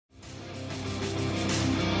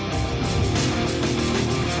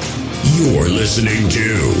You're listening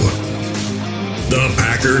to the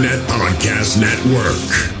Packernet Podcast Network.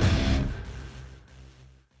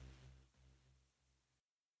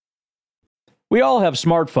 We all have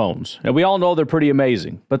smartphones, and we all know they're pretty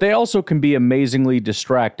amazing, but they also can be amazingly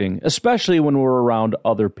distracting, especially when we're around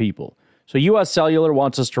other people. So US Cellular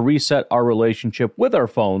wants us to reset our relationship with our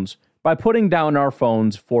phones by putting down our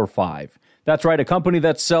phones for $5. That's right, a company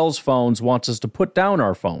that sells phones wants us to put down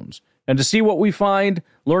our phones. And to see what we find,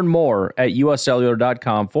 learn more at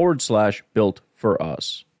uscellular.com/built for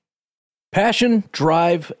us. Passion,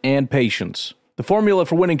 drive, and patience. The formula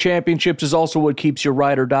for winning championships is also what keeps your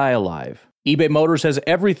ride or die alive. eBay Motors has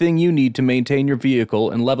everything you need to maintain your vehicle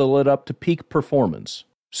and level it up to peak performance.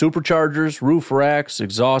 Superchargers, roof racks,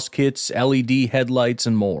 exhaust kits, LED headlights,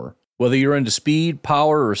 and more. Whether you're into speed,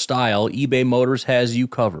 power, or style, eBay Motors has you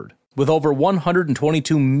covered. With over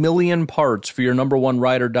 122 million parts for your number one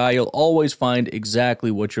ride or die, you'll always find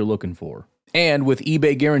exactly what you're looking for. And with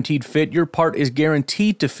eBay Guaranteed Fit, your part is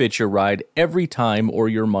guaranteed to fit your ride every time or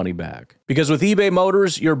your money back. Because with eBay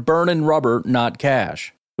Motors, you're burning rubber, not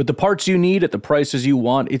cash. With the parts you need at the prices you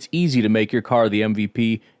want, it's easy to make your car the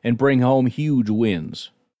MVP and bring home huge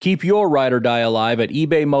wins. Keep your ride or die alive at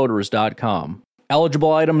ebaymotors.com.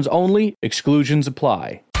 Eligible items only, exclusions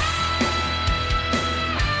apply.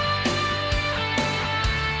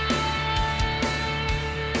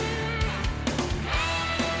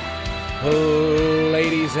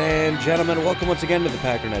 Ladies and gentlemen, welcome once again to the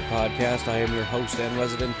Packernet Podcast. I am your host and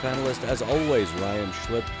resident panelist, as always, Ryan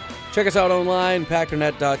Schlip. Check us out online,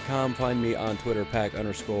 packernet.com. Find me on Twitter,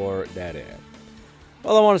 pack_daddy.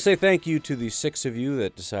 Well, I want to say thank you to the 6 of you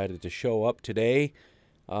that decided to show up today.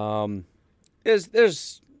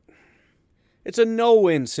 It's a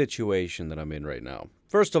no-win situation that I'm in right now.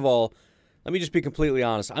 First of all, let me just be completely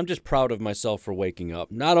honest. I'm just proud of myself for waking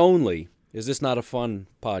up. Not only is this not a fun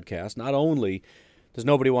podcast, not only does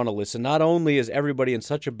nobody want to listen, not only is everybody in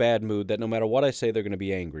such a bad mood that no matter what I say, they're going to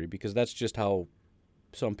be angry, because that's just how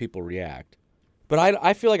some people react. But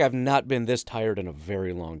I feel like I've not been this tired in a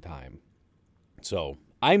very long time. So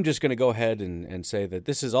I'm just going to go ahead and say that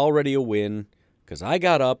this is already a win, because I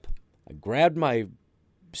got up, I grabbed my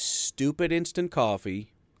stupid instant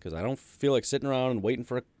coffee, because I don't feel like sitting around and waiting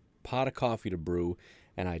for a pot of coffee to brew,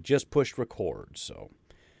 and I just pushed record. So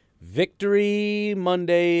Victory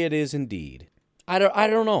Monday it is indeed. I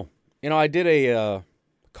don't know. You know, I did a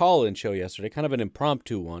call-in show yesterday, kind of an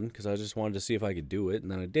impromptu one, because I just wanted to see if I could do it,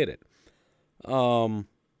 and then I did it. And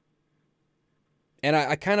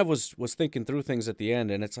I kind of was thinking through things at the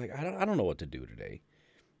end, and it's like, I don't know what to do today.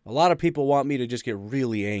 A lot of people want me to just get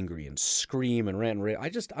really angry and scream and rant and rave.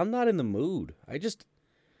 I'm not in the mood. I don't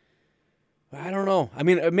know. I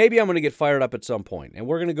mean, maybe I'm going to get fired up at some point, and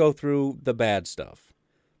we're going to go through the bad stuff.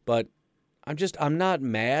 But I'm not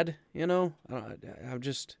mad, you know? I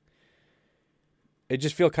just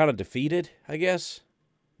feel kind of defeated, I guess.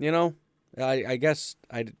 You know? I guess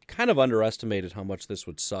I kind of underestimated how much this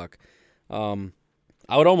would suck. I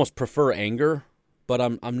would almost prefer anger, but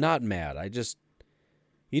I'm not mad. I just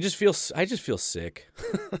feel sick.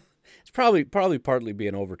 It's probably partly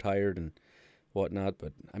being overtired and whatnot,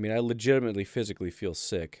 but I mean, I legitimately physically feel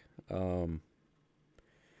sick.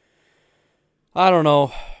 I don't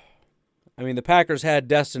know. I mean, the Packers had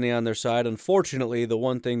destiny on their side. Unfortunately, the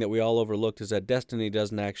one thing that we all overlooked is that destiny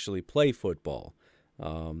doesn't actually play football.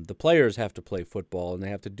 The players have to play football, and they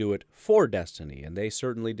have to do it for destiny, and they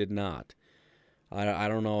certainly did not. I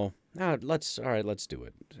don't know. Let's do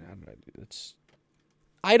it.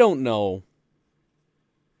 I don't know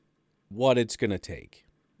what it's going to take.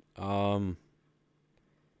 The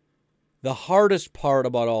hardest part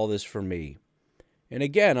about all this for me, and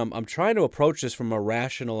again, I'm trying to approach this from a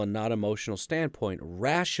rational and not emotional standpoint.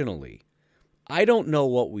 Rationally, I don't know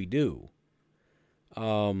what we do.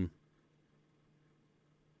 I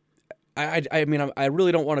mean, I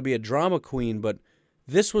really don't want to be a drama queen, but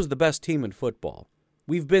this was the best team in football.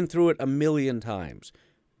 We've been through it a million times.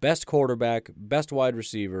 Best quarterback, best wide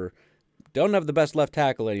receiver. Don't have the best left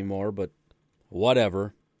tackle anymore, but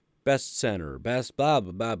whatever. Best center, best blah,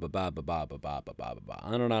 blah, blah, blah, blah, blah, blah, blah, blah, blah, blah,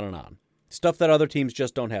 on and on and on. Stuff that other teams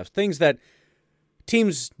just don't have. Things that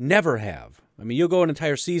teams never have. I mean, you'll go an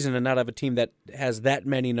entire season and not have a team that has that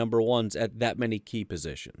many number ones at that many key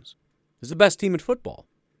positions. It's the best team in football.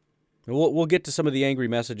 We'll get to some of the angry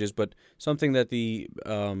messages, but something that the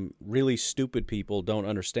really stupid people don't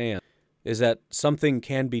understand is that something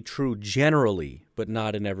can be true generally, but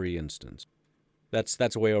not in every instance.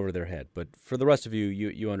 That's way over their head. But for the rest of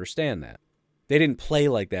you understand that. They didn't play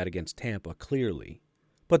like that against Tampa, clearly.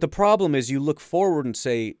 But the problem is you look forward and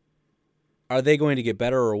say, are they going to get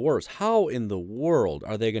better or worse? How in the world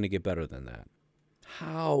are they going to get better than that?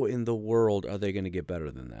 How in the world are they going to get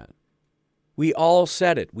better than that? We all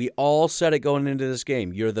said it. We all said it going into this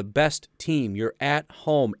game. You're the best team. You're at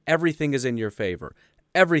home. Everything is in your favor.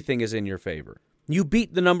 Everything is in your favor. You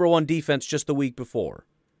beat the number one defense just the week before.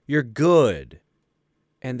 You're good.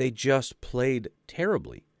 And they just played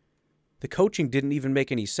terribly. The coaching didn't even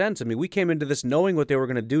make any sense. I mean, we came into this knowing what they were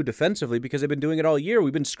going to do defensively because they've been doing it all year.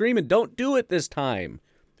 We've been screaming, don't do it this time.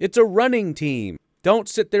 It's a running team. Don't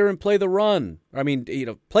sit there and play the run. I mean,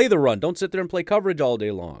 play the run. Don't sit there and play coverage all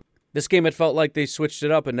day long. This game, it felt like they switched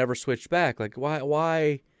it up and never switched back. Like,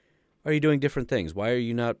 why are you doing different things? Why are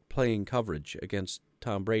you not playing coverage against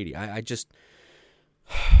Tom Brady? I just...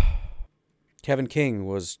 Kevin King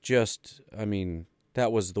was just,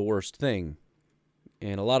 that was the worst thing.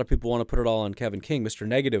 And a lot of people want to put it all on Kevin King. Mr.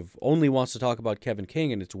 Negative only wants to talk about Kevin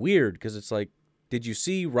King, and it's weird because it's like, did you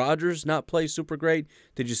see Rodgers not play super great?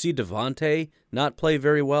 Did you see Devontae not play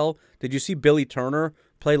very well? Did you see Billy Turner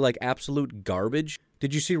play like absolute garbage?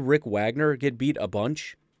 Did you see Rick Wagner get beat a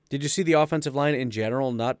bunch? Did you see the offensive line in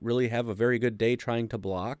general not really have a very good day trying to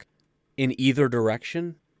block in either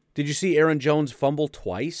direction? Did you see Aaron Jones fumble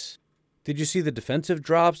twice? Did you see the defensive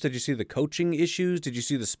drops? Did you see the coaching issues? Did you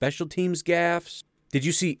see the special teams gaffes? Did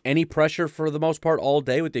you see any pressure for the most part all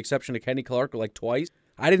day with the exception of Kenny Clark like twice?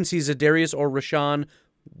 I didn't see Za'Darius or Rashawn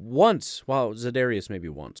once. Well, Za'Darius maybe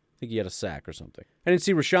once. I think he had a sack or something. I didn't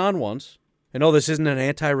see Rashawn once. I know this isn't an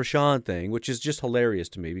anti-Rashawn thing, which is just hilarious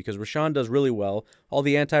to me because Rashawn does really well. All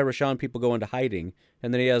the anti-Rashawn people go into hiding,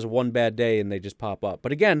 and then he has one bad day and they just pop up.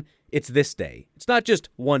 But again, it's this day. It's not just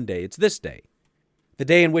one day. It's this day. The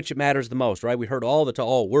day in which it matters the most, right? We heard all the time,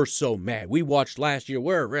 oh, we're so mad. We watched last year.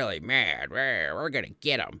 We're really mad. We're going to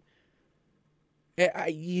get them.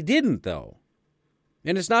 You didn't, though.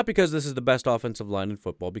 And it's not because this is the best offensive line in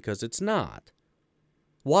football, because it's not.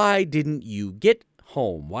 Why didn't you get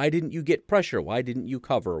home? Why didn't you get pressure? Why didn't you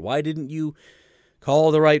cover? Why didn't you call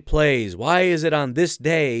the right plays? Why is it on this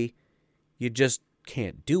day you just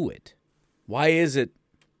can't do it? Why is it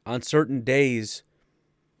on certain days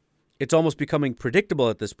it's almost becoming predictable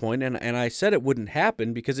at this point, and I said it wouldn't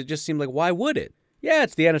happen because it just seemed like, why would it? Yeah,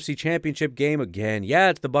 it's the NFC Championship game again. Yeah,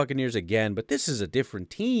 it's the Buccaneers again, but this is a different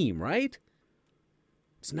team, right?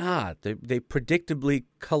 It's not. They predictably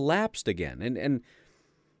collapsed again. And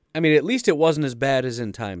I mean, at least it wasn't as bad as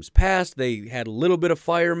in times past. They had a little bit of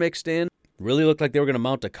fire mixed in. Really looked like they were going to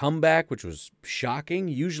mount a comeback, which was shocking.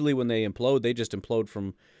 Usually when they implode, they just implode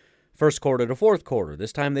from first quarter to fourth quarter.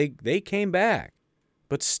 This time they came back.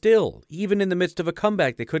 But still, even in the midst of a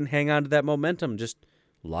comeback, they couldn't hang on to that momentum. Just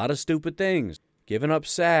a lot of stupid things. Giving up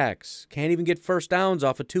sacks. Can't even get first downs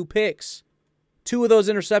off of 2 picks. 2 of those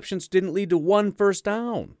interceptions didn't lead to 1 first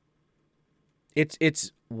down.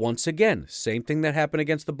 It's once again, same thing that happened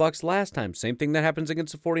against the Bucs last time. Same thing that happens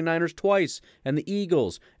against the 49ers twice. And the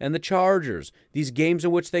Eagles and the Chargers. These games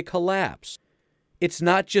in which they collapse. It's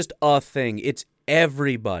not just a thing. It's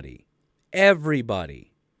everybody. Everybody.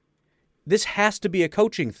 This has to be a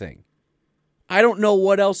coaching thing. I don't know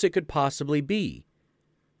what else it could possibly be.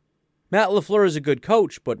 Matt LaFleur is a good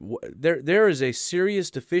coach, but there is a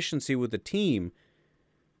serious deficiency with the team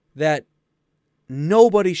that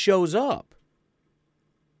nobody shows up.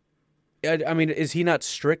 I mean, is he not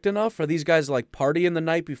strict enough? Are these guys like partying the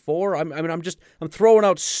night before? I'm throwing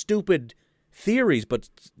out stupid theories, but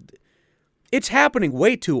it's happening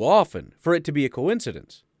way too often for it to be a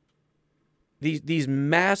coincidence. These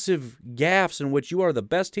massive gaffes in which you are the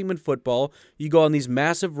best team in football, you go on these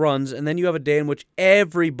massive runs, and then you have a day in which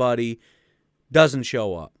everybody doesn't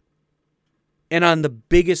show up. And on the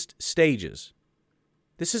biggest stages.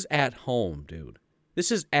 This is at home, dude.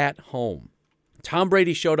 This is at home. Tom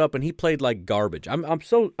Brady showed up and he played like garbage.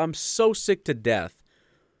 I'm so sick to death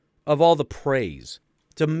of all the praise.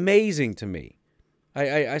 It's amazing to me.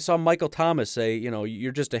 I saw Michael Thomas say,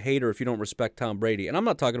 you're just a hater if you don't respect Tom Brady. And I'm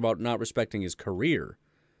not talking about not respecting his career.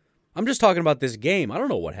 I'm just talking about this game. I don't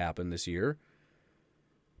know what happened this year.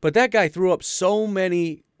 But that guy threw up so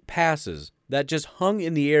many passes that just hung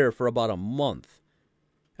in the air for about a month.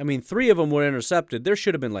 I mean, 3 of them were intercepted. There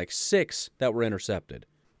should have been like 6 that were intercepted.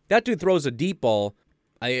 That dude throws a deep ball.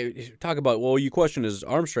 I talk about, well, you question his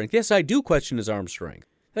arm strength. Yes, I do question his arm strength.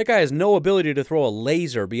 That guy has no ability to throw a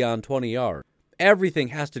laser beyond 20 yards. Everything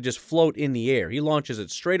has to just float in the air. He launches it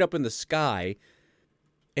straight up in the sky.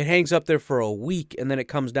 It hangs up there for a week, and then it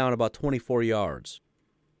comes down about 24 yards.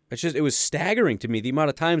 It was staggering to me, the amount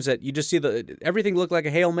of times that you just see everything looked like a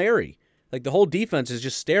Hail Mary. Like the whole defense is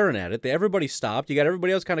just staring at it. Everybody stopped. You got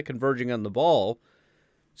everybody else kind of converging on the ball.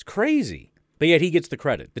 It's crazy. But yet he gets the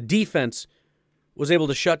credit. The defense was able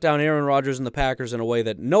to shut down Aaron Rodgers and the Packers in a way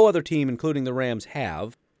that no other team, including the Rams,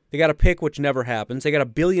 have. They got a pick, which never happens. They got 1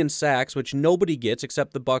 billion sacks, which nobody gets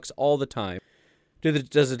except the Bucs all the time.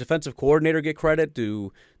 Does the defensive coordinator get credit?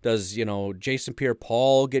 Does Jason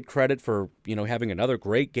Pierre-Paul get credit for having another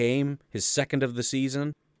great game, his second of the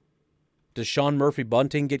season? Does Sean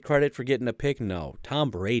Murphy-Bunting get credit for getting a pick? No.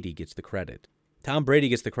 Tom Brady gets the credit. Tom Brady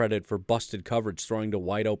gets the credit for busted coverage, throwing to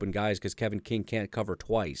wide open guys because Kevin King can't cover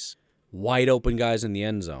twice. Wide open guys in the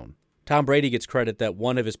end zone. Tom Brady gets credit that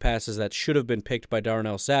one of his passes that should have been picked by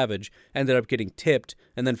Darnell Savage ended up getting tipped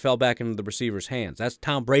and then fell back into the receiver's hands. That's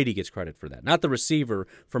Tom Brady gets credit for that, not the receiver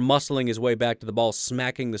for muscling his way back to the ball,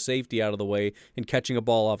 smacking the safety out of the way, and catching a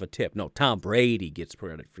ball off a tip. No, Tom Brady gets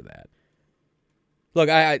credit for that. Look,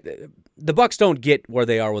 the Bucs don't get where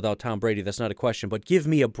they are without Tom Brady. That's not a question, but give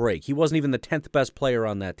me a break. He wasn't even the 10th best player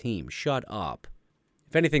on that team. Shut up.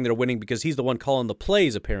 If anything, they're winning because he's the one calling the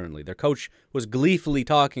plays, apparently. Their coach was gleefully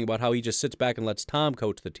talking about how he just sits back and lets Tom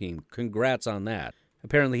coach the team. Congrats on that.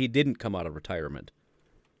 Apparently, he didn't come out of retirement.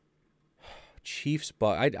 Chiefs,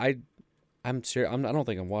 I'm serious. I don't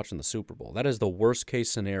think I'm watching the Super Bowl. That is the worst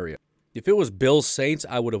case scenario. If it was Bills Saints,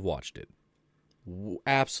 I would have watched it.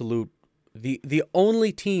 Absolute. The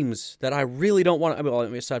only teams that I really don't want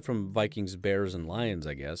to, aside from Vikings, Bears, and Lions,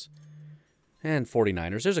 I guess, and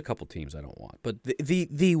 49ers, there's a couple teams I don't want. But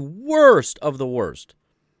the worst of the worst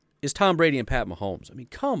is Tom Brady and Pat Mahomes. I mean,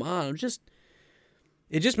 come on.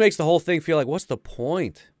 It just makes the whole thing feel like, what's the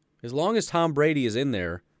point? As long as Tom Brady is in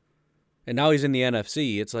there, and now he's in the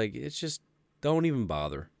NFC, it's like, it's just, don't even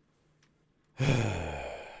bother. And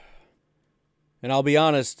I'll be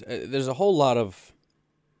honest, there's a whole lot of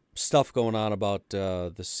stuff going on about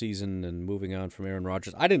the season and moving on from Aaron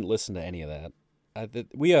Rodgers. I didn't listen to any of that.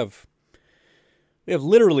 We have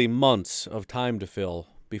literally months of time to fill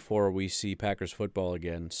before we see Packers football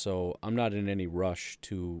again, so I'm not in any rush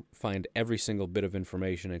to find every single bit of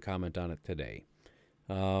information and comment on it today.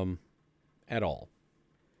 At all.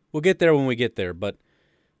 We'll get there when we get there, but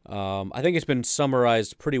I think it's been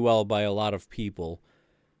summarized pretty well by a lot of people.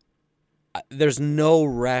 There's no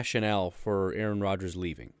rationale for Aaron Rodgers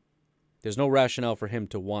leaving. There's no rationale for him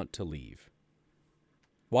to want to leave.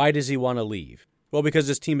 Why does he want to leave? Well, because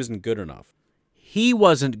this team isn't good enough. He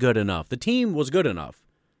wasn't good enough. The team was good enough.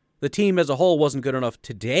 The team as a whole wasn't good enough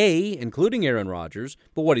today, including Aaron Rodgers.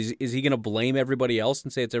 But what, is he going to blame everybody else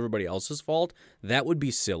and say it's everybody else's fault? That would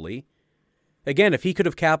be silly. Again, if he could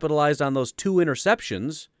have capitalized on those 2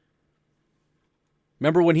 interceptions,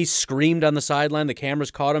 remember when he screamed on the sideline, the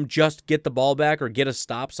cameras caught him, just get the ball back or get a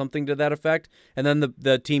stop, something to that effect, and then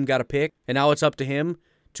the team got a pick, and now it's up to him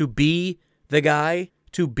to be the guy,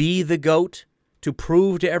 to be the GOAT, to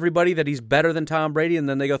prove to everybody that he's better than Tom Brady, and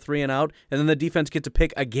then they go 3 and out, and then the defense gets a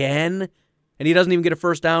pick again, and he doesn't even get a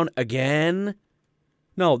first down again.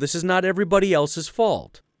 No, this is not everybody else's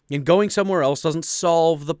fault. And going somewhere else doesn't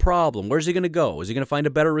solve the problem. Where's he going to go? Is he going to find a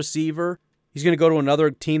better receiver? He's going to go to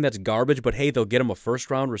another team that's garbage, but hey, they'll get him a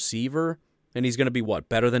first-round receiver, and he's going to be, what,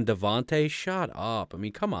 better than Devontae? Shut up. I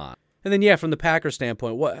mean, come on. And then, yeah, from the Packers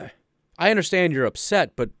standpoint, what? I understand you're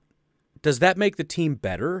upset, but does that make the team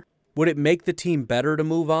better? Would it make the team better to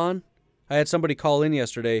move on? I had somebody call in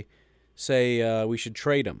yesterday, say we should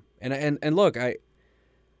trade him. And look, I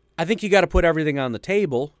think you got to put everything on the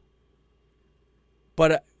table,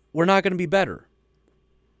 but we're not going to be better.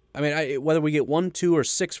 I mean, whether we get 1, 2, or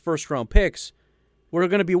 6 first-round picks, we're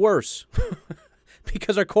going to be worse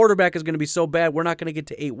because our quarterback is going to be so bad. We're not going to get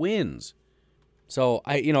to 8 wins. So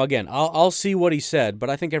again, I'll see what he said, but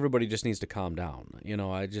I think everybody just needs to calm down.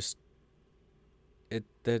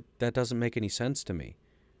 That doesn't make any sense to me.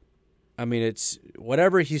 I mean, it's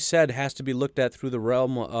whatever he said has to be looked at through the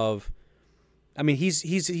realm of. I mean,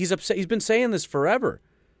 he's upset. He's been saying this forever.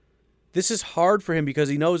 This is hard for him because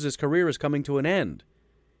he knows his career is coming to an end.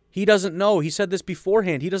 He doesn't know. He said this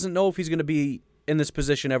beforehand. He doesn't know if he's going to be in this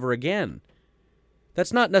position ever again.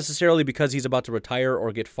 That's not necessarily because he's about to retire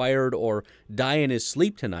or get fired or die in his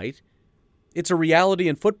sleep tonight. It's a reality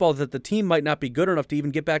in football that the team might not be good enough to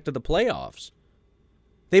even get back to the playoffs.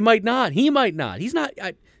 They might not. He might not. He's not.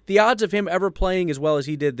 The odds of him ever playing as well as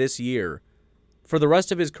he did this year for the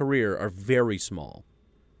rest of his career are very small.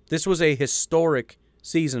 This was a historic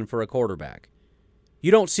season for a quarterback.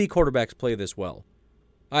 You don't see quarterbacks play this well.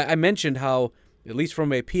 I mentioned how, at least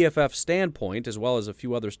from a PFF standpoint, as well as a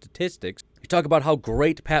few other statistics, you talk about how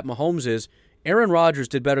great Pat Mahomes is. Aaron Rodgers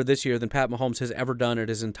did better this year than Pat Mahomes has ever done in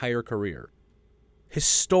his entire career.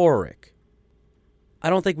 Historic. I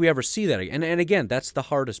don't think we ever see that again. And again, that's the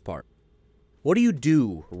hardest part. What do you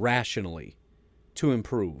do rationally to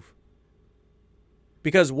improve?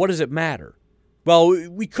 Because what does it matter? Well,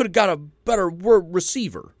 we could have got a better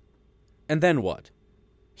receiver. And then what?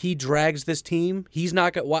 He drags this team. He's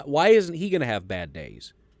not going. Why isn't he going to have bad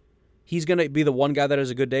days? He's going to be the one guy that has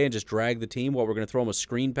a good day and just drag the team while we're going to throw him a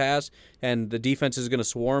screen pass and the defense is going to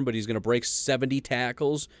swarm, but he's going to break 70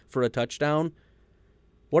 tackles for a touchdown.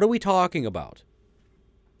 What are we talking about?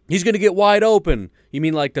 He's going to get wide open. You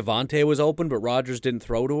mean like Devontae was open, but Rodgers didn't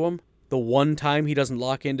throw to him? The one time he doesn't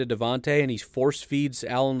lock into Devontae and he force feeds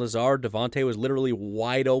Allen Lazard, Devontae was literally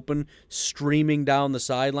wide open, streaming down the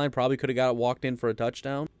sideline, probably could have got it walked in for a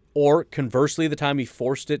touchdown. Or conversely, the time he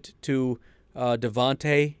forced it to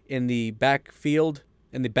Devontae in the backfield,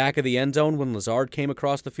 in the back of the end zone when Lazard came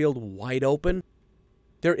across the field wide open.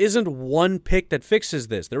 There isn't one pick that fixes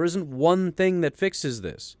this. There isn't one thing that fixes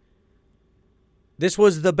this. This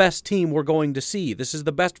was the best team we're going to see. This is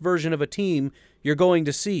the best version of a team you're going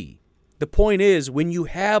to see. The point is, when you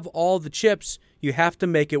have all the chips, you have to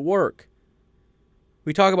make it work.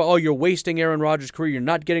 We talk about, you're wasting Aaron Rodgers' career. You're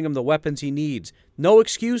not getting him the weapons he needs. No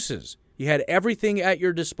excuses. You had everything at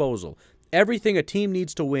your disposal. Everything a team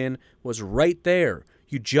needs to win was right there.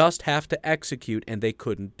 You just have to execute, and they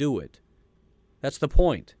couldn't do it. That's the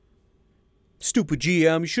point. Stupid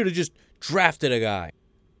GM, you should have just drafted a guy.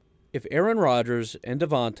 If Aaron Rodgers and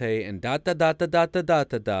Devontae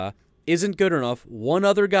and isn't good enough, one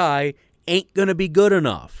other guy ain't going to be good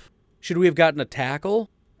enough. Should we have gotten a tackle?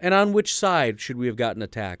 And on which side should we have gotten a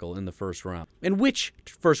tackle in the first round? And which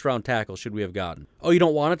first-round tackle should we have gotten? Oh, you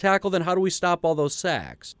don't want a tackle? Then how do we stop all those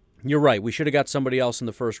sacks? You're right. We should have got somebody else in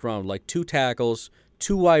the first round, like 2 tackles,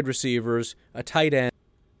 2 wide receivers, a tight end,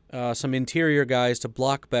 some interior guys to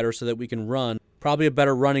block better so that we can run. Probably a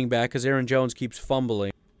better running back because Aaron Jones keeps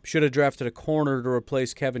fumbling. Should have drafted a corner to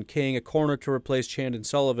replace Kevin King, a corner to replace Chandon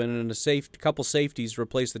Sullivan, and a couple safeties to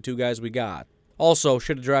replace the 2 guys we got. Also,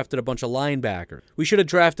 should have drafted a bunch of linebackers. We should have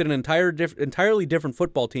drafted an entirely different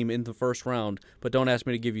football team in the first round, but don't ask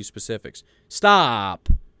me to give you specifics. Stop.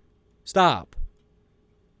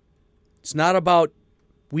 It's not about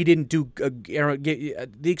we didn't do. The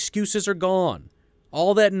excuses are gone.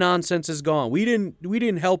 All that nonsense is gone. We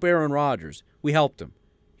didn't help Aaron Rodgers. We helped him.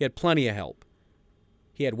 He had plenty of help.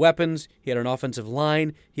 He had weapons. He had an offensive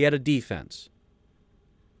line. He had a defense.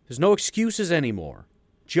 There's no excuses anymore.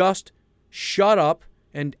 Just shut up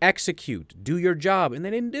and execute. Do your job. And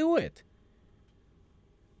they didn't do it.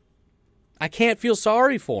 I can't feel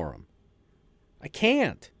sorry for him. I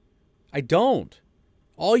can't. I don't.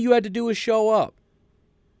 All you had to do is show up.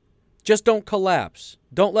 Just don't collapse.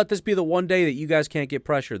 Don't let this be the one day that you guys can't get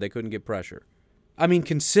pressure. They couldn't get pressure. I mean,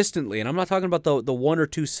 consistently, and I'm not talking about the 1 or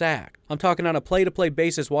 2 sack. I'm talking on a play-to-play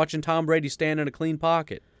basis, watching Tom Brady stand in a clean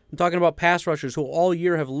pocket. I'm talking about pass rushers who all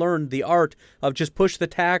year have learned the art of just push the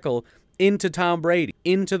tackle into Tom Brady,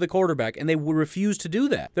 into the quarterback, and they refuse to do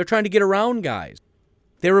that. They're trying to get around guys.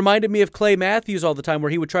 They reminded me of Clay Matthews all the time,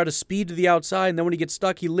 where he would try to speed to the outside, and then when he gets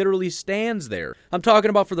stuck, he literally stands there. I'm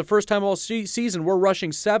talking about for the first time all season, we're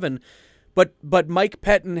rushing 7, but Mike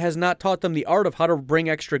Pettin has not taught them the art of how to bring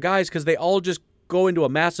extra guys because they all just go into a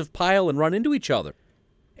massive pile and run into each other.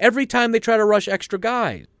 Every time they try to rush extra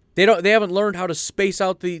guys, they haven't learned how to space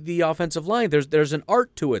out the offensive line. There's an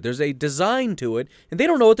art to it. There's a design to it, and they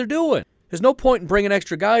don't know what they're doing. There's no point in bringing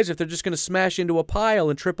extra guys if they're just going to smash into a pile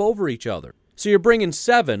and trip over each other. So you're bringing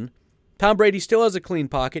 7. Tom Brady still has a clean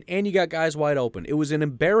pocket, and you got guys wide open. It was an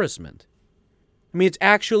embarrassment. I mean, it's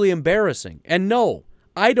actually embarrassing. And no,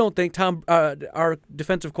 I don't think our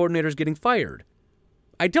defensive coordinator is getting fired.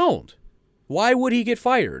 I don't. Why would he get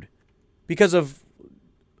fired? Because of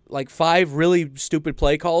like 5 really stupid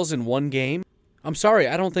play calls in one game? I'm sorry,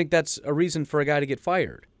 I don't think that's a reason for a guy to get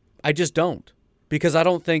fired. I just don't. Because I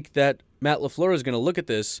don't think that Matt LaFleur is going to look at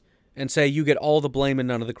this and say you get all the blame and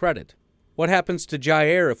none of the credit. What happens to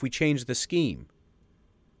Jair if we change the scheme?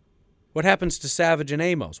 What happens to Savage and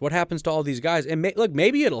Amos? What happens to all these guys? And look,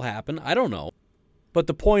 maybe it'll happen. I don't know. But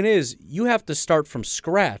the point is, you have to start from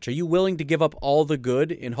scratch. Are you willing to give up all the good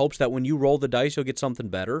in hopes that when you roll the dice, you'll get something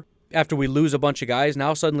better? After we lose a bunch of guys,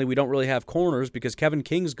 now suddenly we don't really have corners because Kevin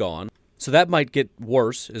King's gone. So that might get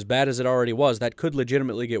worse, as bad as it already was. That could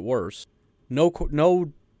legitimately get worse. No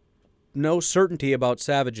certainty about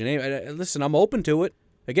Savage and Amos. Listen, I'm open to it.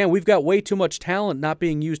 Again, we've got way too much talent not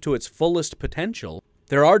being used to its fullest potential.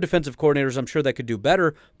 There are defensive coordinators I'm sure that could do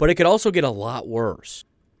better, but it could also get a lot worse.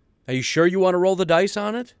 Are you sure you want to roll the dice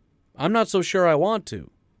on it? I'm not so sure I want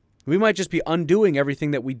to. We might just be undoing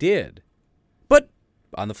everything that we did. But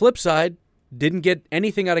on the flip side, didn't get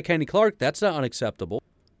anything out of Kenny Clark. That's not unacceptable.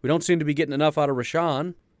 We don't seem to be getting enough out of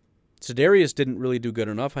Rashawn. Sedarius didn't really do good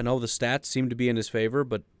enough. I know the stats seem to be in his favor,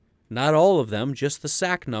 but not all of them, just the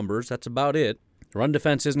sack numbers. That's about it. Run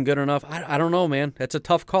defense isn't good enough. I don't know, man. That's a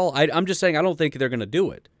tough call. I'm just saying I don't think they're going to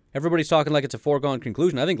do it. Everybody's talking like it's a foregone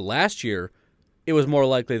conclusion. I think last year it was more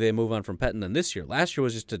likely they move on from Pettine than this year. Last year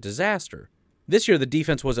was just a disaster. This year the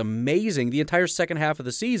defense was amazing the entire second half of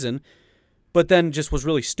the season, but then just was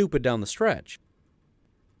really stupid down the stretch.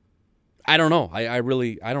 I don't know. I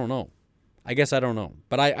don't know. I guess I don't know.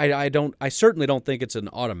 But I certainly don't think it's an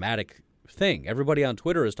automatic thing. Everybody on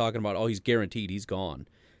Twitter is talking about, oh, he's guaranteed, he's gone.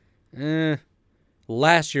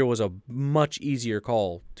 Last year was a much easier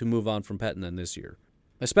call to move on from Pettine than this year.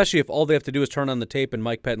 Especially if all they have to do is turn on the tape and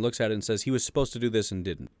Mike Pettine looks at it and says he was supposed to do this and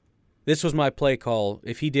didn't. This was my play call.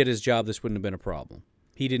 If he did his job, this wouldn't have been a problem.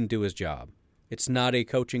 He didn't do his job. It's not a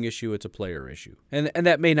coaching issue, it's a player issue. And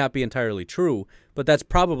that may not be entirely true, but that's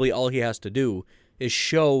probably all he has to do is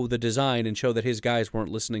show the design and show that his guys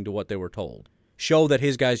weren't listening to what they were told. Show that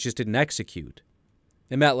his guys just didn't execute.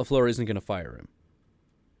 And Matt LaFleur isn't going to fire him.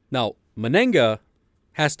 Now, Mennenga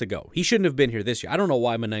has to go. He shouldn't have been here this year. I don't know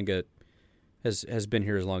why Mennenga has been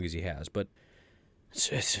here as long as he has, but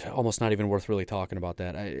it's almost not even worth really talking about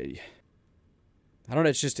that. I don't know.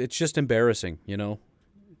 It's just embarrassing, you know,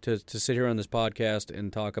 to sit here on this podcast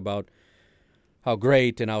and talk about how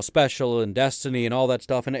great and how special and destiny and all that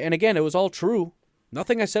stuff. And again, it was all true.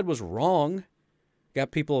 Nothing I said was wrong.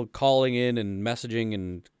 Got people calling in and messaging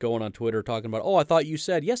and going on Twitter talking about, oh, I thought you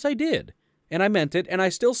said. Yes, I did. And I meant it, and I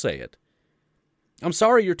still say it. I'm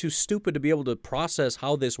sorry you're too stupid to be able to process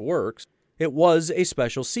how this works. It was a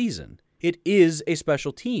special season. It is a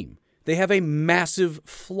special team. They have a massive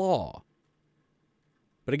flaw.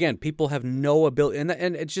 But again, people have no ability, and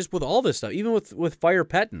it's just with all this stuff, even with Fire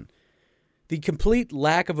Pettine, the complete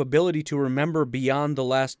lack of ability to remember beyond the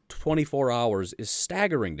last 24 hours is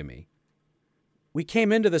staggering to me. We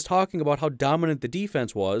came into this talking about how dominant the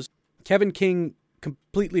defense was. Kevin King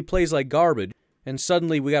completely plays like garbage, and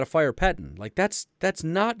suddenly we got to fire Pettine. Like, that's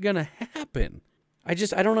not going to happen. I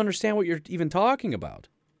don't understand what you're even talking about.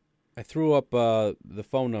 I threw up the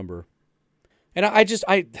phone number, and I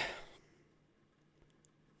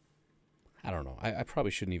don't know. I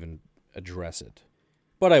probably shouldn't even address it,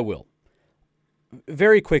 but I will.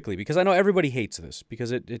 Very quickly, because I know everybody hates this,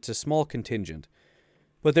 because it's a small contingent.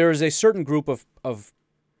 But there is a certain group of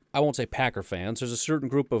I won't say Packer fans, there's a certain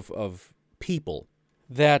group of people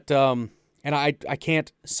that, and I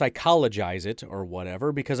can't psychologize it or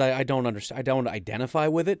whatever, because I don't understand, I don't identify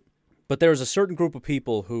with it, but there's a certain group of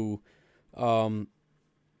people who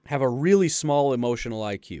have a really small emotional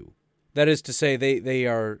IQ. That is to say, they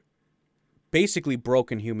are basically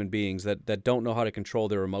broken human beings that don't know how to control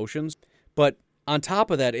their emotions. But on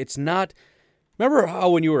top of that, it's not... Remember how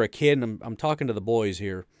when you were a kid, and I'm talking to the boys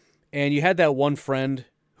here, and you had that one friend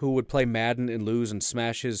who would play Madden and lose and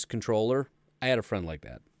smash his controller? I had a friend like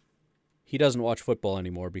that. He doesn't watch football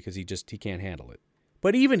anymore because he can't handle it.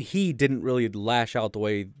 But even he didn't really lash out the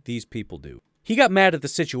way these people do. He got mad at the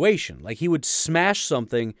situation. Like, he would smash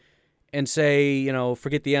something and say, you know,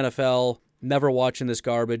 forget the NFL, never watching this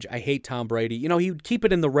garbage, I hate Tom Brady. You know, he would keep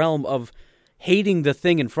it in the realm of hating the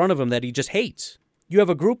thing in front of him that he just hates. You have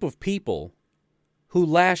a group of people who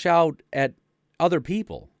lash out at other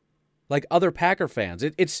people, like other Packer fans.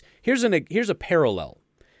 Here's a parallel.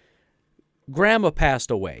 Grandma passed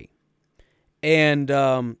away, and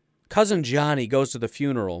cousin Johnny goes to the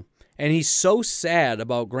funeral, and he's so sad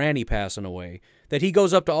about Granny passing away that he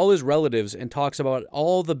goes up to all his relatives and talks about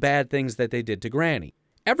all the bad things that they did to Granny.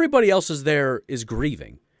 Everybody else is there is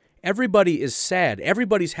grieving. Everybody is sad.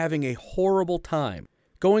 Everybody's having a horrible time.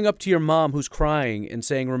 Going up to your mom who's crying and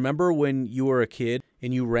saying, remember when you were a kid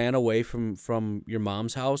and you ran away from your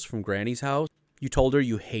mom's house, from Granny's house? You told her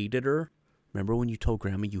you hated her? Remember when you told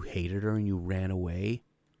Grandma you hated her and you ran away?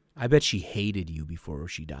 I bet she hated you before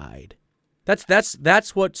she died.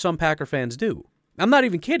 That's what some Packer fans do. I'm not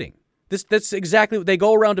even kidding. That's exactly what they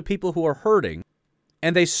go around to people who are hurting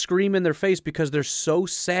and they scream in their face because they're so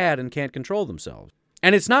sad and can't control themselves.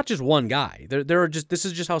 And it's not just one guy. This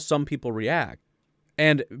is just how some people react.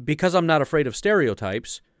 And because I'm not afraid of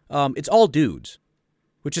stereotypes, it's all dudes,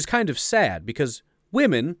 which is kind of sad because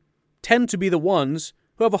women tend to be the ones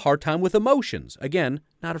who have a hard time with emotions. Again,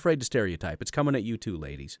 not afraid to stereotype. It's coming at you too,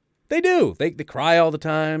 ladies. They do. They cry all the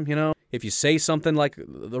time, you know. If you say something like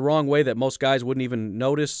the wrong way that most guys wouldn't even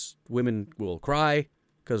notice, women will cry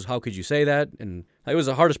because how could you say that? And it was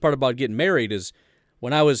the hardest part about getting married is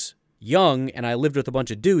when I was young and I lived with a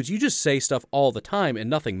bunch of dudes, you just say stuff all the time and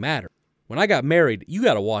nothing mattered. When I got married, you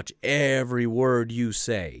got to watch every word you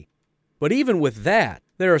say. But even with that,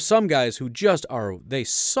 there are some guys who just they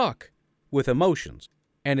suck with emotions.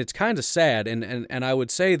 And it's kind of sad. And I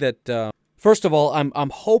would say that First of all, I'm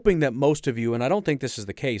hoping that most of you, and I don't think this is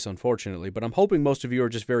the case, unfortunately, but I'm hoping most of you are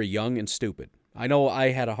just very young and stupid. I know I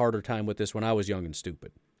had a harder time with this when I was young and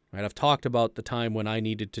stupid. Right? I've talked about the time when I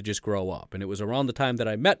needed to just grow up, and it was around the time that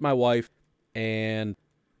I met my wife, and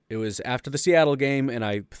it was after the Seattle game, and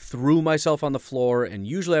I threw myself on the floor, and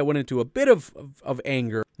usually I went into a bit of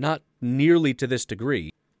anger, not nearly to this degree,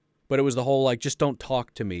 but it was the whole, like, just don't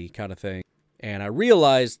talk to me kind of thing. And I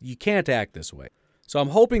realized you can't act this way. So I'm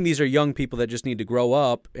hoping these are young people that just need to grow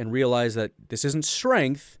up and realize that this isn't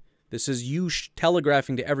strength. This is you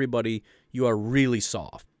telegraphing to everybody you are really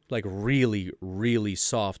soft, like really, really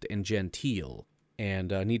soft and genteel,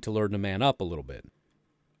 and need to learn to man up a little bit.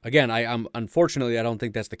 Again, unfortunately, I don't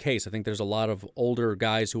think that's the case. I think there's a lot of older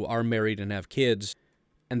guys who are married and have kids,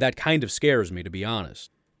 and that kind of scares me, to be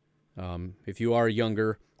honest. If you are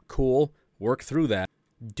younger, cool, work through that.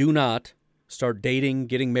 Do not start dating,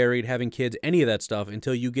 getting married, having kids, any of that stuff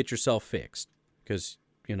until you get yourself fixed. Because,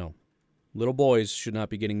 little boys should not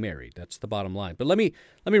be getting married. That's the bottom line. But let me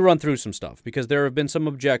run through some stuff, because there have been some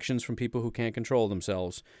objections from people who can't control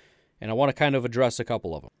themselves, and I want to kind of address a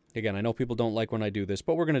couple of them. Again, I know people don't like when I do this,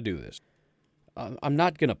 but we're going to do this. I'm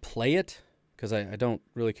not going to play it, because I don't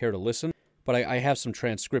really care to listen, but I have some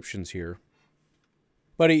transcriptions here.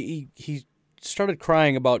 But he started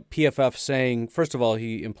crying about PFF saying, first of all,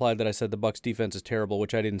 he implied that I said the Bucs defense is terrible,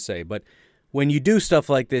 which I didn't say. But when you do stuff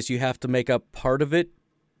like this, you have to make up part of it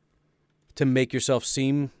to make yourself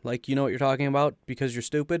seem like you know what you're talking about because you're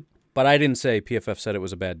stupid. But I didn't say PFF said it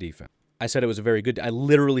was a bad defense. I said it was a very good. I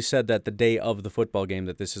literally said that the day of the football game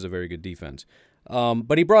that this is a very good defense.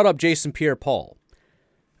 But he brought up Jason Pierre-Paul.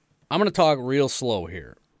 I'm going to talk real slow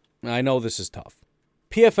here. I know this is tough.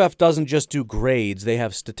 PFF doesn't just do grades. They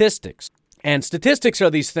have statistics. And statistics are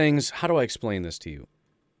these things, how do I explain this to you?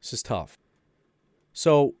 This is tough.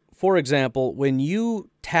 So, for example, when you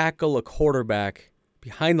tackle a quarterback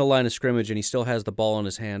behind the line of scrimmage and he still has the ball in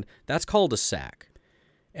his hand, that's called a sack.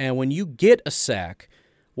 And when you get a sack,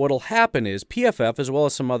 what'll happen is PFF, as well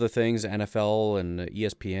as some other things, NFL and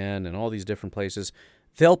ESPN and all these different places,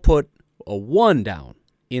 they'll put a 1 down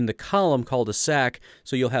in the column called a sack.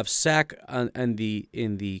 So you'll have sack in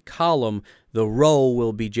the column. The row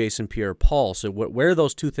will be Jason Pierre-Paul. So where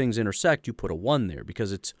those two things intersect, you put a 1 there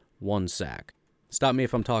because it's 1 sack. Stop me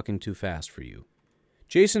if I'm talking too fast for you.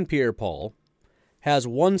 Jason Pierre-Paul has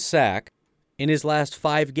 1 sack in his last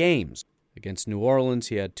 5 games. Against New Orleans,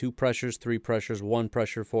 he had 2 pressures, 3 pressures, 1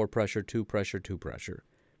 pressure, 4 pressure, 2 pressure, 2 pressure.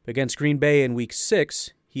 Against Green Bay in Week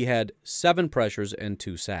 6, he had 7 pressures and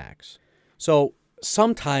 2 sacks. So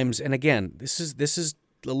sometimes, and again, this is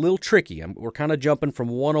a little tricky. We're kind of jumping from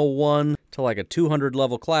 101 to like a 200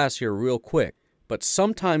 level class here real quick. But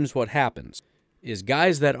sometimes what happens is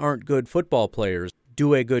guys that aren't good football players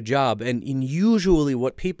do a good job. And usually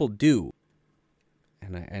what people do,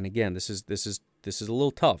 and again, this is a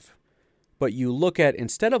little tough, but you look at,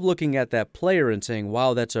 instead of looking at that player and saying,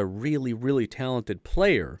 wow, that's a really, really talented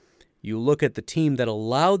player, you look at the team that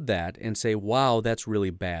allowed that and say, wow, that's really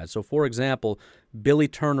bad. So, for example, Billy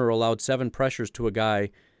Turner allowed 7 pressures to a guy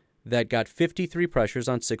that got 53 pressures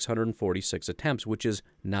on 646 attempts, which is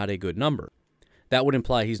not a good number. That would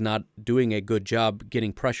imply he's not doing a good job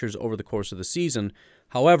getting pressures over the course of the season.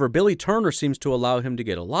 However, Billy Turner seems to allow him to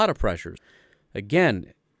get a lot of pressures.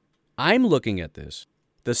 Again, I'm looking at this.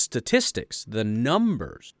 The statistics, the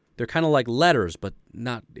numbers, they're kind of like letters, but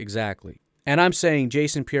not exactly. And I'm saying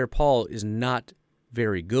Jason Pierre-Paul is not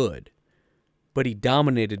very good, but he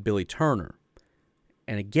dominated Billy Turner.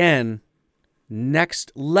 And again,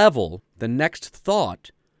 next level, the next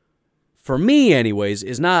thought, for me anyways,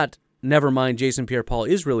 is not, never mind, Jason Pierre-Paul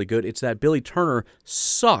is really good. It's that Billy Turner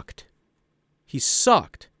sucked. He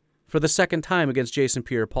sucked for the second time against Jason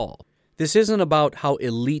Pierre-Paul. This isn't about how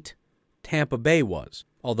elite Tampa Bay was,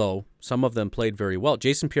 although some of them played very well.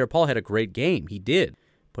 Jason Pierre-Paul had a great game. He did.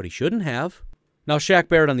 But he shouldn't have. Now, Shaq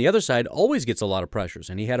Barrett on the other side always gets a lot of pressures,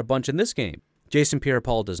 and he had a bunch in this game. Jason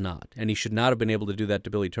Pierre-Paul does not, and he should not have been able to do that to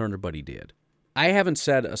Billy Turner, but he did. I haven't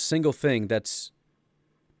said a single thing that's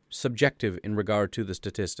subjective in regard to the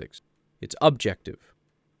statistics. It's objective.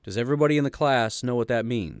 Does everybody in the class know what that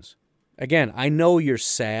means? Again, I know you're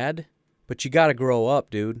sad, but you got to grow up,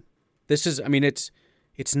 dude.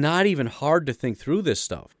 It's not even hard to think through this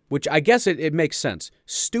stuff, which I guess it makes sense.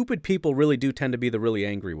 Stupid people really do tend to be the really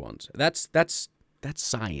angry ones. That's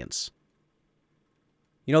science.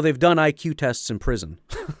 You know, they've done IQ tests in prison.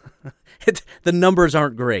 The numbers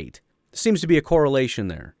aren't great. There seems to be a correlation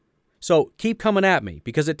there. So keep coming at me,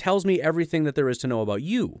 because it tells me everything that there is to know about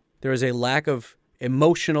you. There is a lack of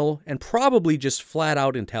emotional and probably just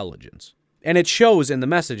flat-out intelligence. And it shows in the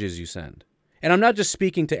messages you send. And I'm not just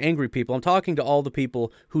speaking to angry people. I'm talking to all the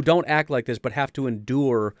people who don't act like this but have to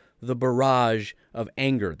endure the barrage of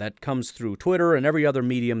anger that comes through Twitter and every other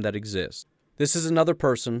medium that exists. This is another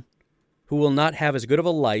person who will not have as good of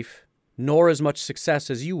a life nor as much success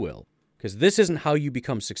as you will. Because this isn't how you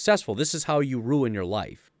become successful. This is how you ruin your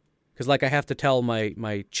life. Because like I have to tell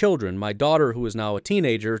my children, my daughter who is now a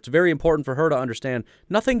teenager, it's very important for her to understand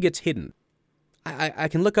nothing gets hidden. I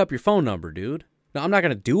can look up your phone number, dude. Now, I'm not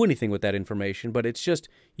going to do anything with that information, but it's just,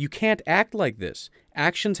 you can't act like this.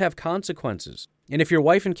 Actions have consequences. And if your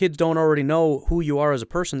wife and kids don't already know who you are as a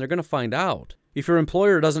person, they're going to find out. If your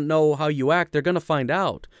employer doesn't know how you act, they're going to find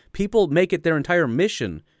out. People make it their entire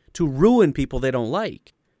mission to ruin people they don't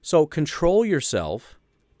like. So control yourself,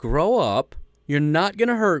 grow up, you're not going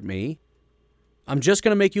to hurt me. I'm just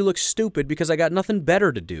going to make you look stupid because I got nothing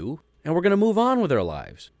better to do, and we're going to move on with our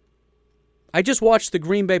lives. I just watched the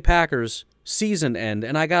Green Bay Packers season end,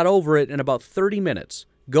 and I got over it in about 30 minutes.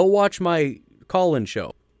 Go watch my call-in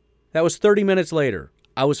show. That was 30 minutes later.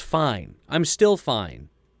 I was fine. I'm still fine.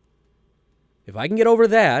 If I can get over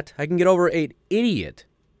that, I can get over an idiot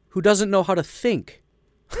who doesn't know how to think.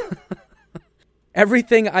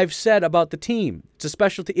 Everything I've said about the team, it's a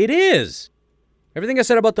specialty. It is. Everything I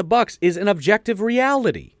said about the Bucs is an objective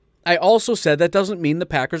reality. I also said that doesn't mean the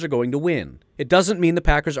Packers are going to win. It doesn't mean the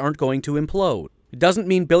Packers aren't going to implode. It doesn't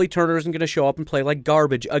mean Billy Turner isn't going to show up and play like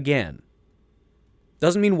garbage again.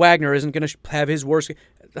 Doesn't mean Wagner isn't going to have his worst.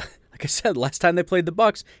 Like I said, last time they played the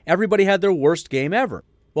Bucs, everybody had their worst game ever.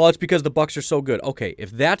 Well, it's because the Bucs are so good. Okay,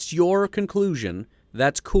 if that's your conclusion,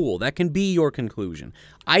 that's cool. That can be your conclusion.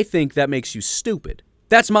 I think that makes you stupid.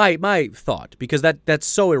 That's my thought, because that's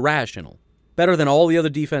so irrational. Better than all the other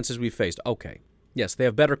defenses we've faced. Okay. Yes, they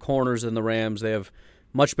have better corners than the Rams. They have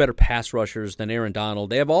much better pass rushers than Aaron Donald.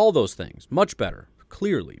 They have all those things. Much better.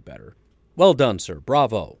 Clearly better. Well done, sir.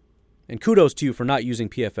 Bravo. And kudos to you for not using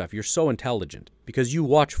PFF. You're so intelligent because you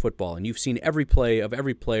watch football and you've seen every play of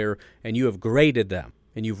every player and you have graded them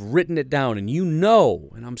and you've written it down and you know,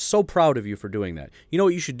 and I'm so proud of you for doing that. You know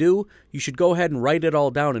what you should do? You should go ahead and write it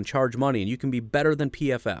all down and charge money and you can be better than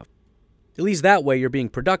PFF. At least that way you're being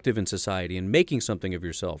productive in society and making something of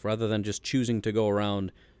yourself rather than just choosing to go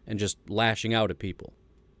around and just lashing out at people.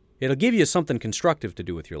 It'll give you something constructive to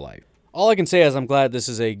do with your life. All I can say is I'm glad this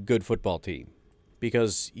is a good football team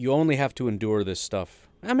because you only have to endure this stuff.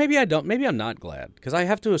 Maybe I don't. Maybe I'm not glad because I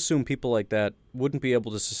have to assume people like that wouldn't be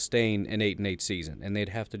able to sustain an 8-8 season and they'd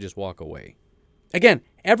have to just walk away. Again,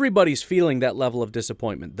 everybody's feeling that level of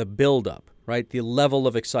disappointment, the build-up, right? The level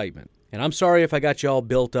of excitement. And I'm sorry if I got you all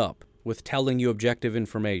built up with telling you objective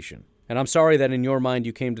information. And I'm sorry that in your mind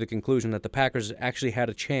you came to the conclusion that the Packers actually had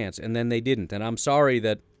a chance and then they didn't. And I'm sorry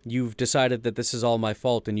that you've decided that this is all my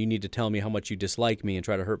fault and you need to tell me how much you dislike me and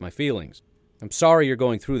try to hurt my feelings. I'm sorry you're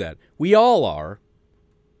going through that. We all are.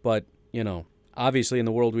 But, you know, obviously in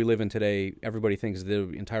the world we live in today, everybody thinks the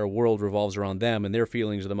entire world revolves around them and their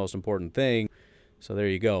feelings are the most important thing. So there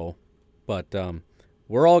you go. But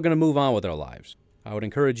we're all going to move on with our lives. I would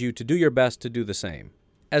encourage you to do your best to do the same.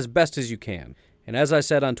 As best as you can. And as I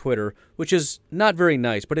said on Twitter, which is not very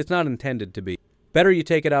nice, but it's not intended to be, better you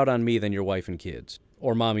take it out on me than your wife and kids,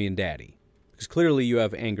 or mommy and daddy. Because clearly you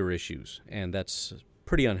have anger issues, and that's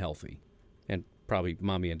pretty unhealthy. And probably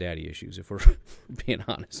mommy and daddy issues, if we're being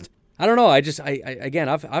honest. I don't know,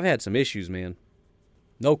 I've had some issues, man.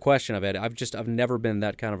 No question I've never been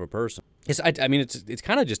that kind of a person. It's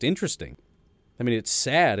kind of just interesting. I mean, it's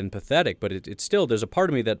sad and pathetic, but it's still, there's a part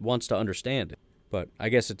of me that wants to understand it. But I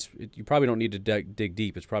guess you probably don't need to dig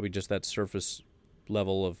deep. It's probably just that surface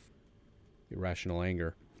level of irrational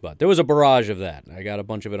anger. But there was a barrage of that. I got a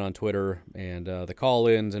bunch of it on Twitter and the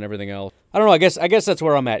call-ins and everything else. I don't know. I guess that's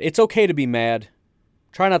where I'm at. It's okay to be mad.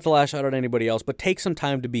 Try not to lash out at anybody else, but take some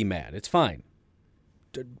time to be mad. It's fine.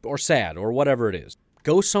 Or sad or whatever it is.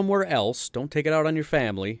 Go somewhere else. Don't take it out on your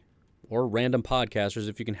family or random podcasters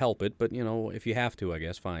if you can help it. But, you know, if you have to, I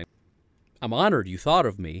guess, fine. I'm honored you thought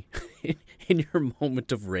of me in your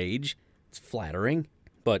moment of rage. It's flattering.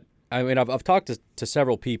 But, I mean, I've talked to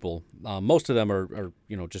several people. Most of them are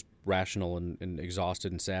just rational and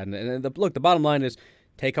exhausted and sad. And look, the bottom line is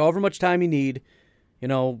take however much time you need,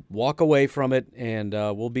 walk away from it, and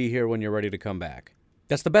we'll be here when you're ready to come back.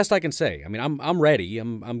 That's the best I can say. I mean, I'm ready.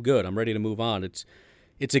 I'm good. I'm ready to move on.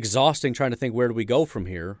 It's exhausting trying to think where do we go from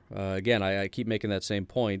here. Again, I keep making that same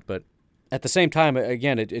point, but at the same time,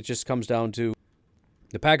 again, it just comes down to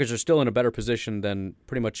the Packers are still in a better position than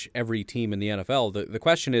pretty much every team in the NFL. The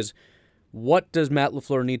question is, what does Matt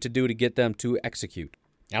LaFleur need to do to get them to execute?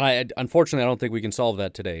 And unfortunately, I don't think we can solve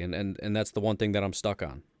that today, and that's the one thing that I'm stuck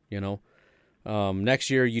on, Next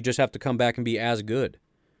year, you just have to come back and be as good.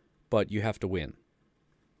 but you have to win.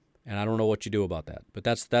 And I don't know what you do about that. But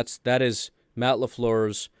that is Matt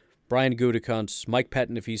LaFleur's, Brian Gutekunst's, Mike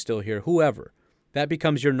Pettin if he's still here, whoever. That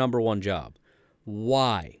becomes your number one job.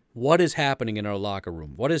 Why? What is happening in our locker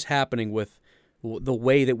room? What is happening with the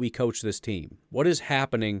way that we coach this team? What is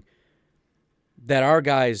happening that our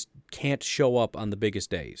guys can't show up on the biggest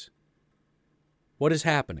days? What is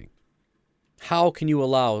happening? How can you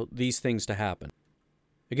allow these things to happen?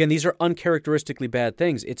 Again, these are uncharacteristically bad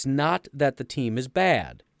things. It's not that the team is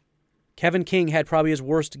bad. Kevin King had probably his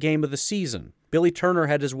worst game of the season. Billy Turner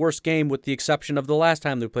had his worst game with the exception of the last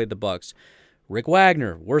time they played the Bucs. Rick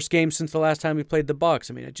Wagner, worst game since the last time we played the Bucs.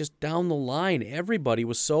 I mean, just down the line, everybody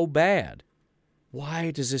was so bad.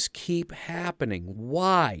 Why does this keep happening?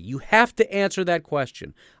 Why? You have to answer that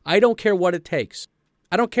question. I don't care what it takes.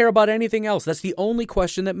 I don't care about anything else. That's the only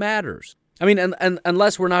question that matters. I mean, and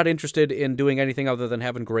unless we're not interested in doing anything other than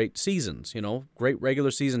having great seasons, great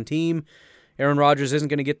regular season team. Aaron Rodgers isn't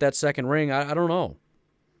going to get that second ring. I don't know.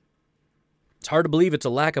 It's hard to believe it's a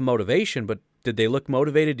lack of motivation, but did they look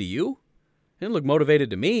motivated to you? They didn't look motivated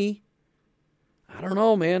to me. I don't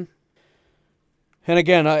know, man. And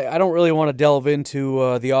again, I don't really want to delve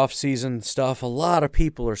into the off-season stuff. A lot of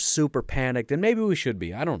people are super panicked, and maybe we should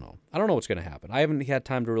be. I don't know. I don't know what's going to happen. I haven't had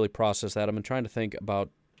time to really process that. I've been trying to think about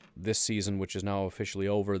this season, which is now officially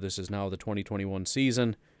over. This is now the 2021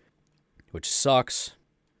 season, which sucks.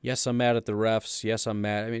 Yes, I'm mad at the refs. Yes, I'm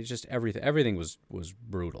mad. I mean, it's just everything was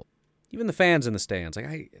brutal. Even the fans in the stands.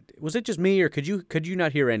 Was it just me, or could you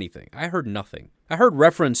not hear anything? I heard nothing. I heard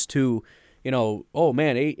reference to, oh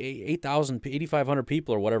man, 8,000, 8,500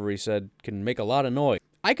 people or whatever he said can make a lot of noise.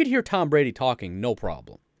 I could hear Tom Brady talking, no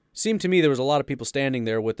problem. Seemed to me there was a lot of people standing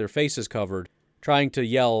there with their faces covered, trying to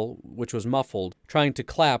yell, which was muffled, trying to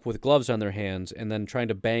clap with gloves on their hands, and then trying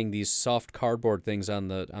to bang these soft cardboard things on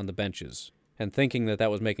the benches, and thinking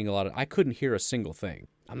that was making a lot of... I couldn't hear a single thing.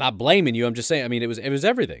 I'm not blaming you, I'm just saying, I mean, it was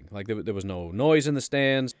everything. Like, there was no noise in the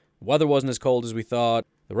stands, the weather wasn't as cold as we thought,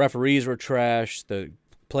 the referees were trash, the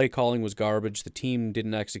play calling was garbage, the team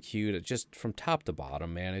didn't execute, it just from top to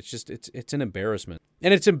bottom, man, it's an embarrassment.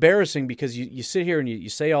 And it's embarrassing because you sit here and you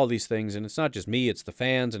say all these things, and it's not just me, it's the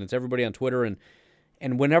fans, and it's everybody on Twitter, and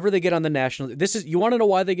whenever they get on the national... You want to know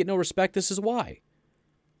why they get no respect? This is why.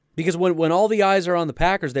 Because when all the eyes are on the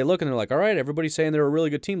Packers, they look and they're like, all right, everybody's saying they're a really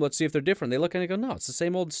good team. Let's see if they're different. They look and they go, no, it's the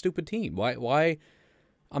same old stupid team. Why?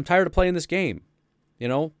 I'm tired of playing this game.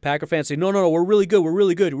 Packer fans say, no, we're really good. We're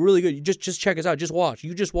really good. We're really good. You just check us out. Just watch.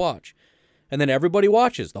 You just watch. And then everybody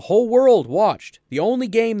watches. The whole world watched. The only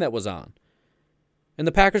game that was on. And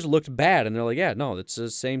the Packers looked bad. And they're like, yeah, no, it's the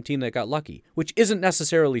same team that got lucky. Which isn't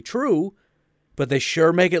necessarily true, but they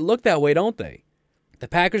sure make it look that way, don't they? The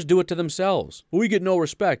Packers do it to themselves. We get no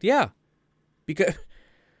respect. Yeah,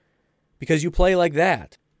 because you play like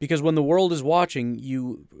that. Because when the world is watching,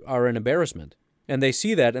 you are an embarrassment. And they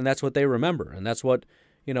see that, and that's what they remember. And that's what,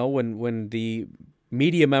 when the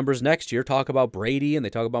media members next year talk about Brady, and they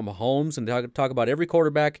talk about Mahomes, and they talk about every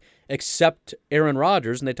quarterback except Aaron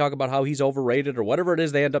Rodgers, and they talk about how he's overrated or whatever it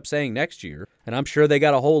is they end up saying next year. And I'm sure they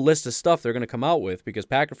got a whole list of stuff they're going to come out with because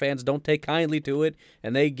Packer fans don't take kindly to it,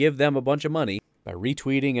 and they give them a bunch of money by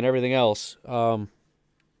retweeting and everything else.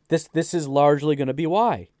 This is largely going to be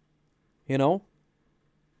why.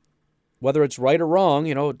 Whether it's right or wrong,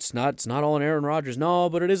 it's not all on Aaron Rodgers. No,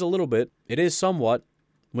 but it is a little bit. It is somewhat.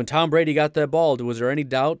 When Tom Brady got that ball, was there any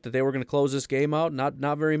doubt that they were going to close this game out?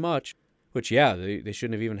 Not very much. Which, yeah, they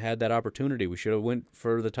shouldn't have even had that opportunity. We should have went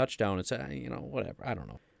for the touchdown and said, whatever. I don't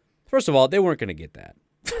know. First of all, they weren't going to get that.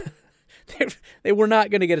 They were not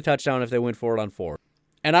going to get a touchdown if they went for it on 4.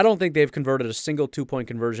 And I don't think they've converted a single 2-point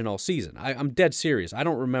conversion all season. I'm dead serious. I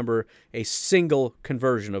don't remember a single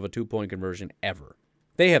conversion of a 2-point conversion ever.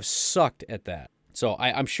 They have sucked at that. So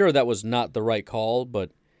I'm sure that was not the right call,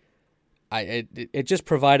 but it just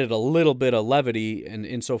provided a little bit of levity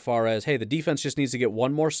insofar as, hey, the defense just needs to get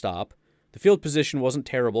one more stop. The field position wasn't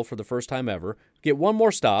terrible for the first time ever. Get one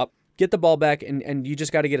more stop, get the ball back, and you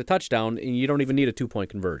just got to get a touchdown, and you don't even need a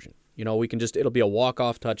 2-point conversion. It'll be a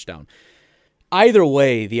walk-off touchdown. Either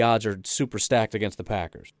way, the odds are super stacked against the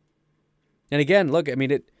Packers. And again, look, I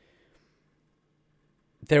mean,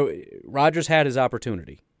 Rodgers had his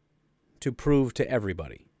opportunity to prove to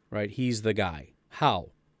everybody, right? He's the guy.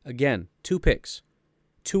 How? Again, 2 picks,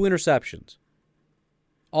 2 interceptions.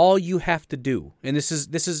 All you have to do, and this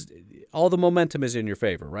is all the momentum is in your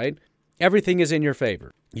favor, right? Everything is in your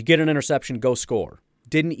favor. You get an interception, go score.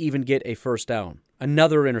 Didn't even get a first down.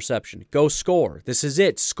 Another interception. Go score. This is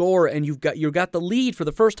it. Score, and you've got the lead for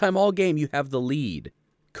the first time all game. You have the lead.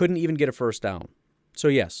 Couldn't even get a first down. So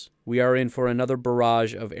yes, we are in for another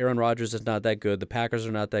barrage of Aaron Rodgers is not that good, the Packers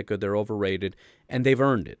are not that good, they're overrated, and they've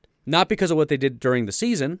earned it. Not because of what they did during the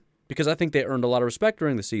season, because I think they earned a lot of respect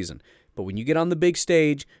during the season. But when you get on the big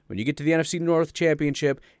stage, when you get to the NFC North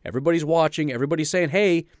Championship, everybody's watching, everybody's saying,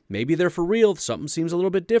 hey, maybe they're for real, something seems a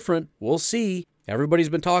little bit different, we'll see. Everybody's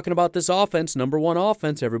been talking about this offense, number one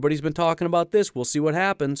offense, everybody's been talking about this, we'll see what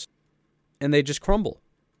happens. And they just crumble.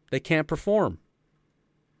 They can't perform.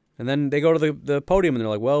 And then they go to the podium and they're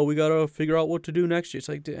like, well, we got to figure out what to do next year. It's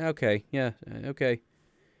like, okay, yeah, okay.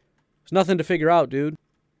 There's nothing to figure out, dude,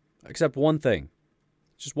 except one thing.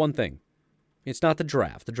 Just one thing. It's not the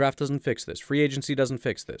draft. The draft doesn't fix this. Free agency doesn't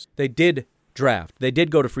fix this. They did draft. They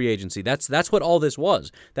did go to free agency. That's what all this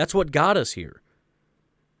was. That's what got us here.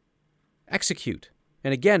 Execute.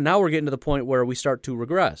 And again, now we're getting to the point where we start to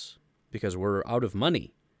regress because we're out of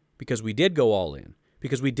money, because we did go all in,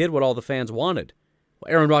 because we did what all the fans wanted.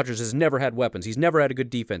 Well, Aaron Rodgers has never had weapons. He's never had a good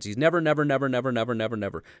defense. He's never.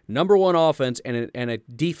 Number one offense and a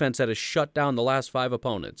defense that has shut down the last 5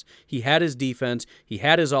 opponents. He had his defense. He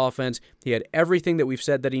had his offense. He had everything that we've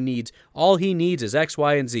said that he needs. All he needs is X,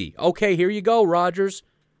 Y, and Z. Okay, here you go, Rodgers.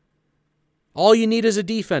 All you need is a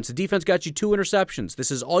defense. The defense got you 2 interceptions. This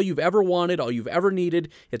is all you've ever wanted, all you've ever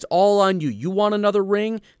needed. It's all on you. You want another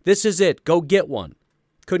ring? This is it. Go get one.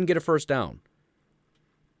 Couldn't get a first down.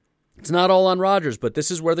 It's not all on Rodgers, but this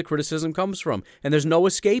is where the criticism comes from, and there's no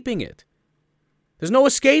escaping it. There's no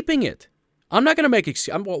escaping it. I'm not going to make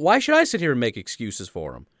excuses. Why should I sit here and make excuses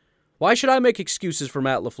for him? Why should I make excuses for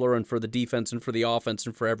Matt LaFleur and for the defense and for the offense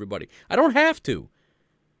and for everybody? I don't have to.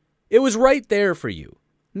 It was right there for you.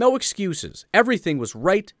 No excuses. Everything was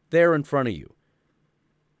right there in front of you.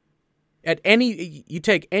 You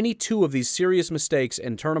take any 2 of these serious mistakes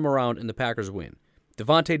and turn them around and the Packers win.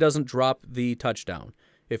 Devontae doesn't drop the touchdown.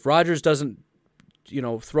 If Rodgers doesn't,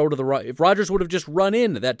 throw to the right, if Rodgers would have just run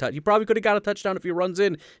in that touch, he probably could have got a touchdown if he runs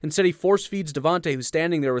in. Instead, he force feeds Devontae, who's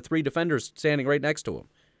standing there with 3 defenders standing right next to him.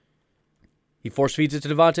 He force feeds it to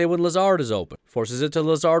Devontae when Lazard is open. Forces it to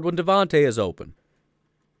Lazard when Devontae is open.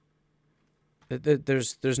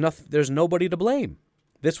 There's nobody to blame.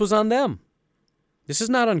 This was on them. This is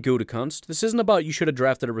not on Gutekunst. This isn't about you should have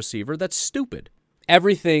drafted a receiver. That's stupid.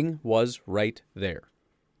 Everything was right there.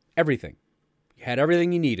 Everything. You had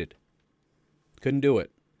everything you needed. Couldn't do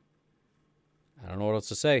it. I don't know what else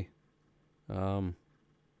to say.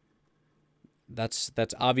 That's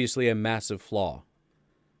obviously a massive flaw.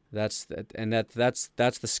 That's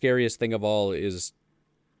the scariest thing of all is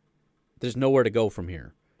there's nowhere to go from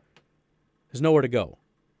here. There's nowhere to go.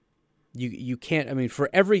 You can't, for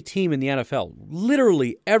every team in the NFL,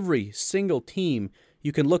 literally every single team,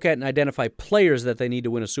 you can look at and identify players that they need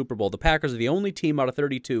to win a Super Bowl. The Packers are the only team out of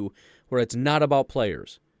 32 where it's not about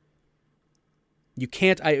players. You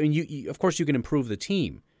can't, of course you can improve the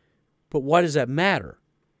team, but why does that matter?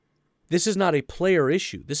 This is not a player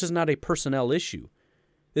issue. This is not a personnel issue.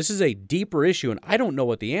 This is a deeper issue, and I don't know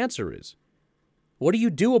what the answer is. What do you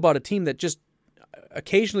do about a team that just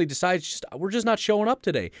occasionally decides we're just not showing up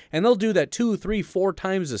today? And they'll do that 2, 3, 4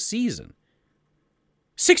 times a season.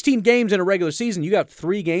 16 games in a regular season, you got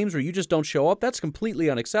 3 games where you just don't show up. That's completely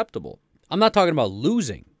unacceptable. I'm not talking about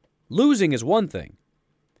losing. Losing is one thing.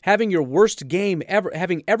 Having your worst game ever,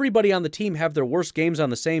 having everybody on the team have their worst games on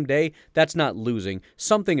the same day, that's not losing.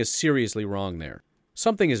 Something is seriously wrong there.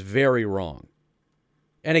 Something is very wrong.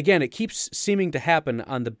 And again, it keeps seeming to happen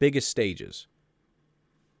on the biggest stages.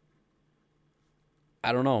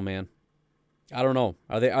 I don't know, man. I don't know.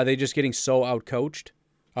 Are they just getting so outcoached?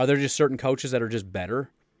 Are there just certain coaches that are just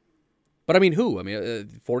better? But who?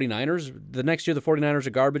 49ers? The next year the 49ers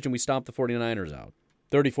are garbage and we stomp the 49ers out.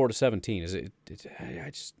 34-17. Is it I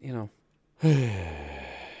just,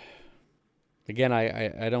 Again,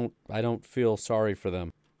 I don't feel sorry for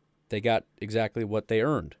them. They got exactly what they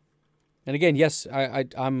earned. And again, yes, I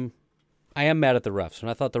am mad at the refs, and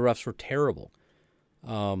I thought the refs were terrible.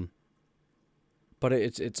 But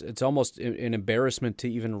it's almost an embarrassment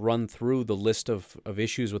to even run through the list of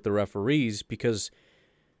issues with the referees, because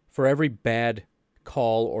for every bad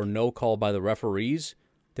call or no call by the referees,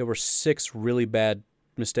 there were 6 really bad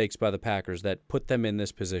mistakes by the Packers that put them in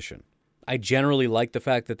this position. I generally like the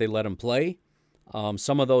fact that they let them play.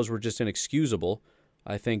 Some of those were just inexcusable.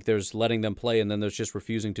 I think there's letting them play, and then there's just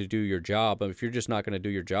refusing to do your job. If you're just not going to do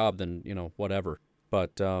your job, then whatever.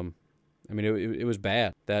 But it was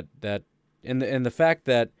bad. And the fact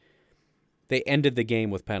that they ended the game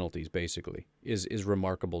with penalties basically is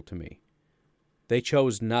remarkable to me. They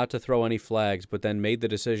chose not to throw any flags, but then made the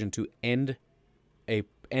decision to end a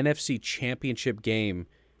NFC Championship game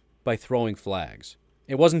by throwing flags.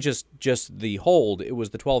 It wasn't just the hold; it was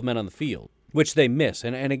the 12 men on the field. which they miss.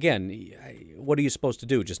 And again, what are you supposed to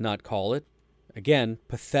do? Just not call it? Again,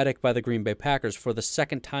 pathetic by the Green Bay Packers for the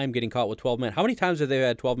second time getting caught with 12 men. How many times have they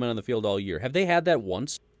had 12 men on the field all year? Have they had that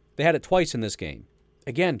once? They had it twice in this game.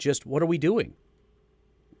 Again, just what are we doing?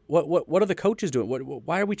 What are the coaches doing?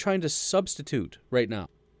 Why are we trying to substitute right now?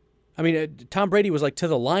 I mean, Tom Brady was like to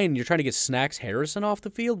the line. You're trying to get Snacks Harrison off the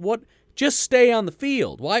field? What? Just stay on the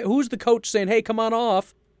field. Why? Who's the coach saying, hey, come on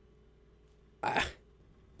off?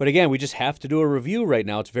 But again, we just have to do a review right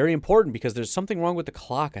now. It's very important because there's something wrong with the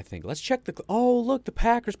clock, I think. Let's check oh, look, the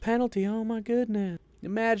Packers penalty. Oh, my goodness.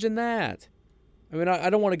 Imagine that. I mean, I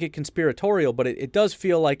don't want to get conspiratorial, but it does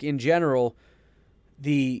feel like, in general,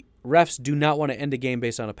 the refs do not want to end a game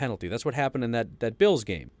based on a penalty. That's what happened in that Bills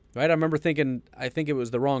game, right? I remember thinking, I think it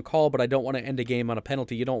was the wrong call, but I don't want to end a game on a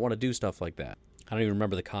penalty. You don't want to do stuff like that. I don't even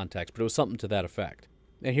remember the context, but it was something to that effect.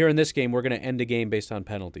 And here in this game, we're going to end a game based on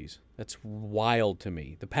penalties. That's wild to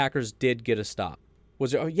me. The Packers did get a stop.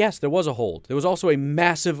 Was there? Oh, yes, there was a hold. There was also a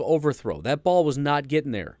massive overthrow. That ball was not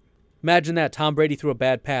getting there. Imagine that. Tom Brady threw a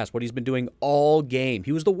bad pass, what he's been doing all game.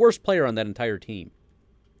 He was the worst player on that entire team.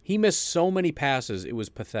 He missed so many passes, it was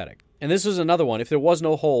pathetic. And this was another one. If there was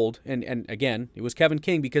no hold, and again, it was Kevin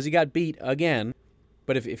King because he got beat again.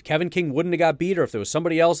 But if Kevin King wouldn't have got beat, or if there was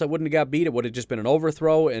somebody else that wouldn't have got beat, it would have just been an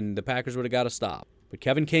overthrow, and the Packers would have got a stop. But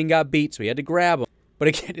Kevin King got beat, so he had to grab him. But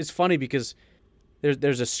again, it's funny because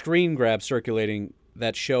there's a screen grab circulating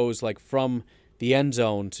that shows like from the end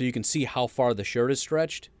zone, so you can see how far the shirt is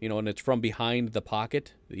stretched, and it's from behind the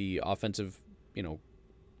pocket, the offensive,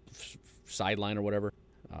 sideline or whatever,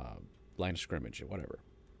 line of scrimmage or whatever.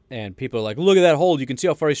 And people are like, look at that hold. You can see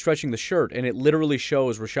how far he's stretching the shirt. And it literally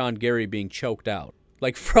shows Rashawn Gary being choked out,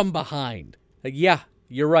 like from behind. Like, yeah,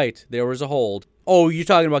 you're right. There was a hold. Oh, you're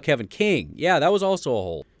talking about Kevin King. Yeah, that was also a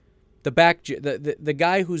hold. The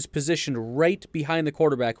guy who's positioned right behind the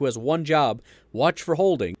quarterback, who has one job, watch for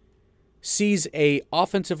holding, sees a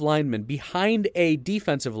offensive lineman behind a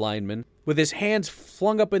defensive lineman with his hands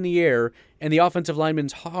flung up in the air and the offensive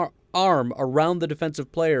lineman's arm around the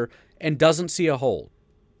defensive player and doesn't see a hold.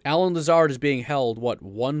 Allen Lazard is being held,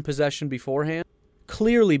 one possession beforehand?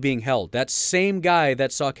 Clearly being held. That same guy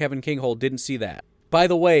that saw Kevin King hold didn't see that. By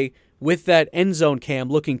the way, with that end zone cam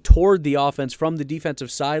looking toward the offense from the defensive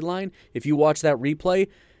sideline, if you watch that replay,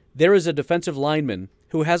 there is a defensive lineman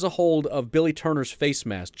who has a hold of Billy Turner's face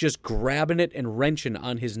mask, just grabbing it and wrenching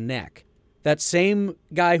on his neck. That same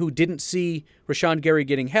guy who didn't see Rashawn Gary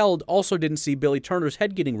getting held also didn't see Billy Turner's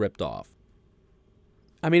head getting ripped off.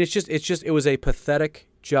 I mean, it was a pathetic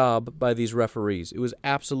job by these referees. It was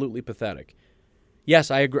absolutely pathetic.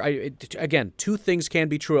 Yes, I agree. Again, two things can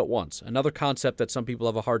be true at once. Another concept that some people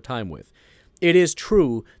have a hard time with. It is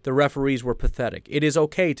true the referees were pathetic. It is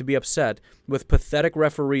okay to be upset with pathetic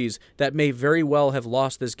referees that may very well have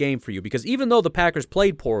lost this game for you, because even though the Packers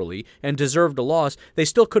played poorly and deserved a loss, they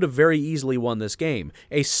still could have very easily won this game.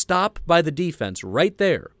 A stop by the defense right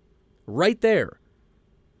there,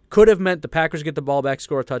 could have meant the Packers get the ball back,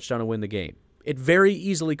 score a touchdown, and win the game. It very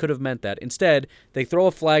easily could have meant that. Instead, they throw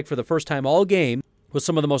a flag for the first time all game with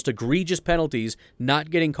some of the most egregious penalties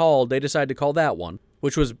not getting called. They decided to call that one,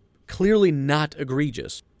 which was clearly not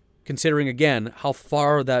egregious, considering, again, how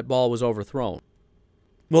far that ball was overthrown.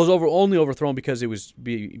 Well, it was only overthrown because it was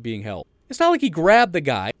being held. It's not like he grabbed the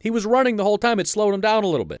guy. He was running the whole time. It slowed him down a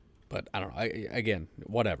little bit. But I don't know. Again,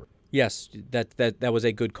 whatever. Yes, that was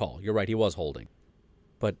a good call. You're right. He was holding.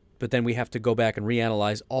 But then we have to go back and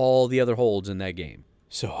reanalyze all the other holds in that game.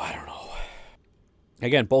 So, I don't know.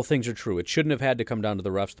 Again, both things are true. It shouldn't have had to come down to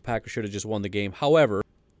the refs. The Packers should have just won the game. However,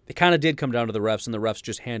 it kind of did come down to the refs, and the refs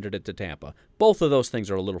just handed it to Tampa. Both of those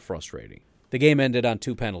things are a little frustrating. The game ended on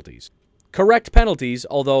 2 penalties. Correct penalties,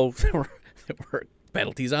 although there were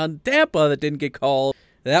penalties on Tampa that didn't get called.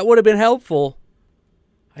 That would have been helpful.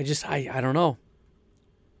 I don't know.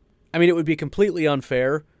 I mean, it would be completely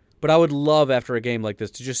unfair, but I would love after a game like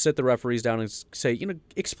this to just sit the referees down and say,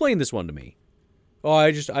 explain this one to me. Oh,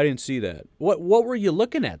 I didn't see that. What were you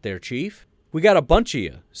looking at there, Chief? We got a bunch of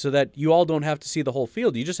you so that you all don't have to see the whole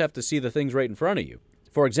field. You just have to see the things right in front of you.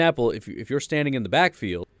 For example, if you're standing in the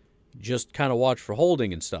backfield, just kind of watch for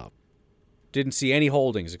holding and stuff. Didn't see any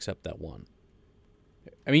holdings except that one.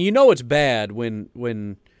 I mean, it's bad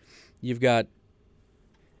when you've got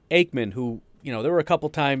Aikman, who, there were a couple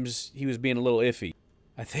times he was being a little iffy.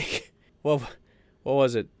 I think, what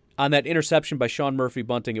was it? On that interception by Sean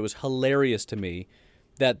Murphy-Bunting, it was hilarious to me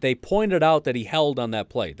that they pointed out that he held on that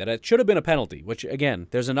play, that it should have been a penalty, which, again,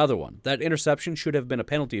 there's another one. That interception should have been a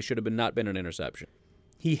penalty. It should have not been an interception.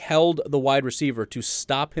 He held the wide receiver to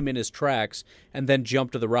stop him in his tracks and then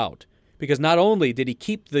jump to the route. Because not only did he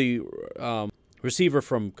keep the receiver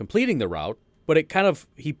from completing the route, but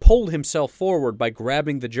he pulled himself forward by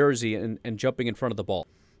grabbing the jersey and jumping in front of the ball.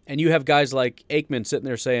 And you have guys like Aikman sitting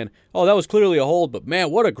there saying, oh, that was clearly a hold, but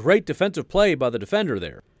man, what a great defensive play by the defender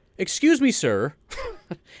there. Excuse me, sir.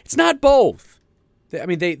 It's not both. I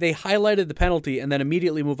mean, they highlighted the penalty and then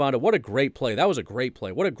immediately move on to what a great play. That was a great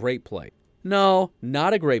play. What a great play. No,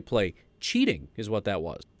 not a great play. Cheating is what that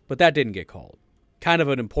was. But that didn't get called. Kind of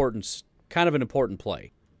an important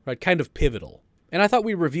play, right? Kind of pivotal. And I thought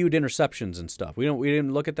we reviewed interceptions and stuff. We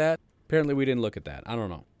didn't look at that. Apparently we didn't look at that. I don't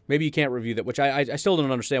know. Maybe you can't review that, which I still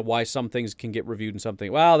don't understand why some things can get reviewed and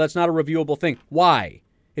something. Wow, that's not a reviewable thing. Why?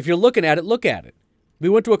 If you're looking at it, look at it. We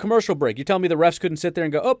went to a commercial break. You tell me the refs couldn't sit there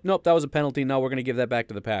and go, oh, nope, that was a penalty. No, we're going to give that back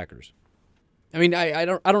to the Packers. I mean, I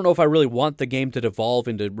don't know if I really want the game to devolve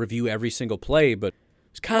into review every single play, but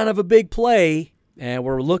it's kind of a big play, and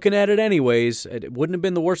we're looking at it anyways. It wouldn't have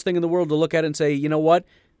been the worst thing in the world to look at it and say, you know what,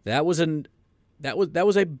 that was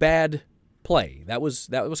a bad play. That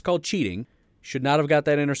was called cheating. Should not have got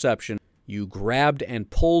that interception. You grabbed and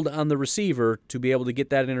pulled on the receiver to be able to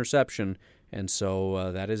get that interception, and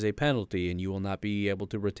so that is a penalty, and you will not be able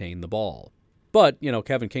to retain the ball. But, you know,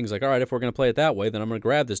 Kevin King's like, all right, if we're going to play it that way, then I'm going to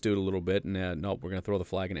grab this dude a little bit, and nope, we're going to throw the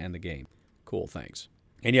flag and end the game. Cool, thanks.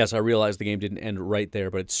 And yes, I realize the game didn't end right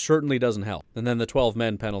there, but it certainly doesn't help. And then the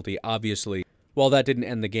 12-men penalty, obviously, while that didn't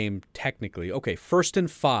end the game technically, okay, 1st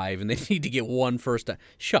and 5, and they need to get one first down.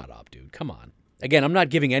 Shut up, dude, come on. Again, I'm not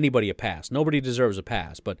giving anybody a pass. Nobody deserves a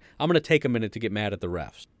pass, but I'm going to take a minute to get mad at the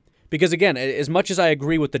refs. Because, again, as much as I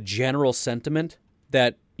agree with the general sentiment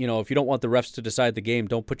that, you know, if you don't want the refs to decide the game,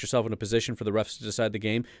 don't put yourself in a position for the refs to decide the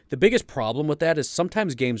game, the biggest problem with that is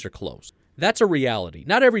sometimes games are close. That's a reality.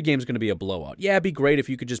 Not every game's going to be a blowout. Yeah, it'd be great if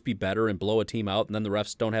you could just be better and blow a team out and then the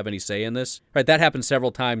refs don't have any say in this. Right? That happened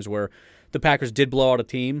several times where the Packers did blow out a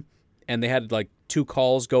team and they had like 2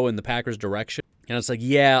 calls go in the Packers' direction. And it's like,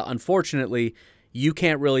 yeah, unfortunately, you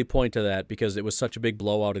can't really point to that because it was such a big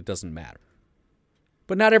blowout, it doesn't matter.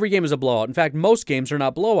 But not every game is a blowout. In fact, most games are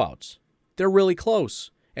not blowouts. They're really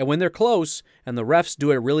close. And when they're close and the refs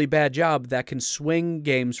do a really bad job, that can swing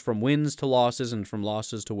games from wins to losses and from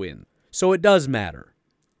losses to wins. So it does matter.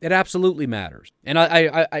 It absolutely matters. And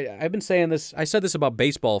I've been saying this, I said this about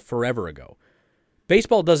baseball forever ago.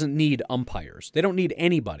 Baseball doesn't need umpires. They don't need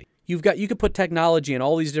anybody. You could put technology in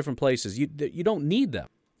all these different places. You don't need them.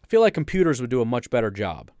 I feel like computers would do a much better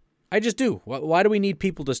job. I just do. Why do we need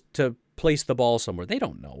people to place the ball somewhere? They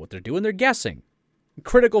don't know what they're doing. They're guessing.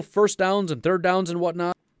 Critical first downs and third downs and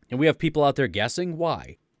whatnot. And we have people out there guessing.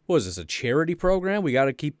 Why? What is this, a charity program? We got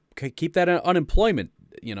to keep that unemployment,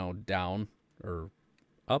 down or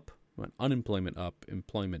up. Unemployment up,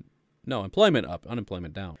 employment up,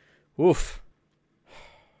 unemployment down. Oof. I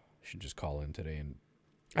should just call in today, and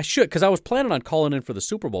I should, because I was planning on calling in for the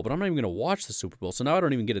Super Bowl, but I'm not even going to watch the Super Bowl, so now I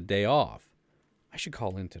don't even get a day off. I should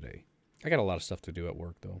call in today. I got a lot of stuff to do at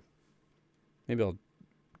work, though. Maybe I'll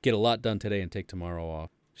get a lot done today and take tomorrow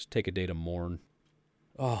off. Just take a day to mourn.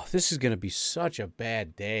 Oh, this is going to be such a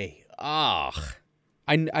bad day. Ugh.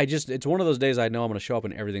 It's one of those days I know I'm going to show up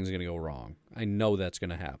and everything's going to go wrong. I know that's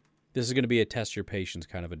going to happen. This is going to be a test your patience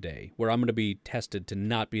kind of a day, where I'm going to be tested to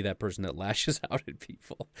not be that person that lashes out at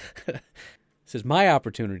people. This is my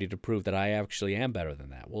opportunity to prove that I actually am better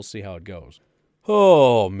than that. We'll see how it goes.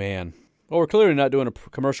 Oh, man. Well, we're clearly not doing a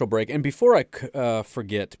commercial break. And before I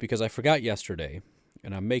forget, because I forgot yesterday,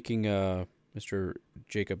 and I'm making Mr.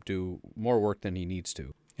 Jacob do more work than he needs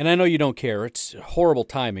to. And I know you don't care. It's horrible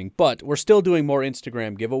timing, but we're still doing more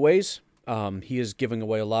Instagram giveaways. He is giving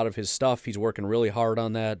away a lot of his stuff. He's working really hard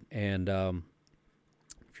on that. And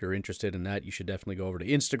if you're interested in that, you should definitely go over to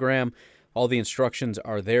Instagram. All the instructions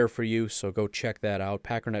are there for you, so go check that out.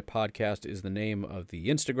 Packernet Podcast is the name of the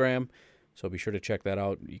Instagram, so be sure to check that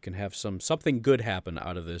out. You can have something good happen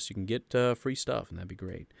out of this. You can get free stuff, and that'd be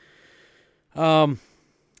great. I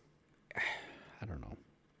don't know.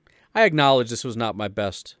 I acknowledge this was not my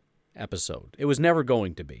best episode. It was never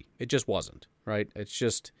going to be. It just wasn't, right?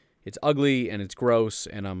 It's ugly and it's gross,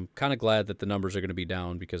 and I'm kind of glad that the numbers are going to be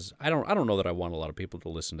down, because I don't know that I want a lot of people to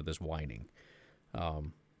listen to this whining.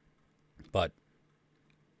 But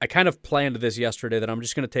I kind of planned this yesterday that I'm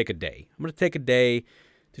just going to take a day. I'm going to take a day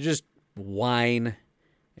to just whine,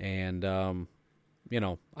 and I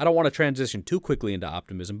don't want to transition too quickly into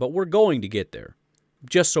optimism, but we're going to get there.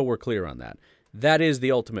 Just so we're clear on that. That is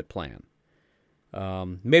the ultimate plan.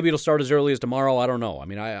 Maybe it'll start as early as tomorrow. I don't know. I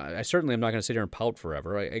mean, I certainly am not going to sit here and pout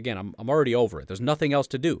forever. I'm already over it. There's nothing else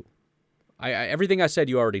to do. Everything I said,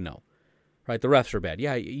 you already know. Right? The refs are bad.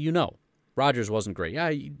 Yeah, you know. Rodgers wasn't great. Yeah,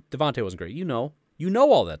 Devontae wasn't great. You know. You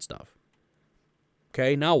know all that stuff.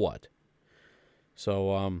 Okay, now what?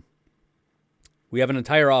 So, We have an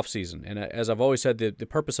entire offseason, and as I've always said, the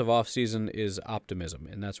purpose of offseason is optimism,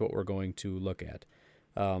 and that's what we're going to look at.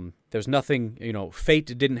 There's nothing,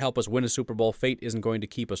 fate didn't help us win a Super Bowl. Fate isn't going to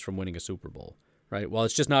keep us from winning a Super Bowl, right? Well,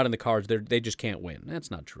 it's just not in the cards. They just can't win.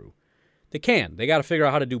 That's not true. They can. They got to figure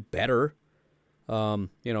out how to do better.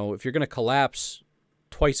 If you're going to collapse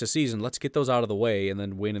twice a season, let's get those out of the way and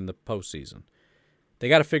then win in the postseason. They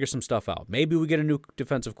got to figure some stuff out. Maybe we get a new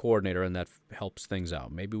defensive coordinator and that helps things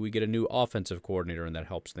out. Maybe we get a new offensive coordinator and that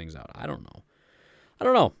helps things out. I don't know.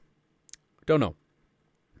 Don't know.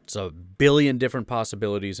 It's a billion different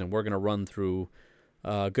possibilities, and we're going to run through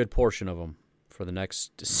a good portion of them for the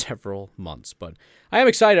next several months. But I am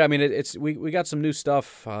excited. I mean, we got some new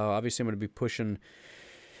stuff. Obviously, I'm going to be pushing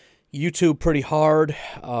YouTube pretty hard.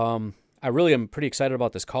 I really am pretty excited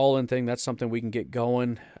about this call-in thing. That's something we can get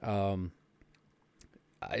going.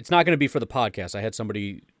 It's not going to be for the podcast. I had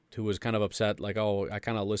somebody who was kind of upset, like, oh, I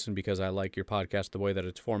kind of listen because I like your podcast the way that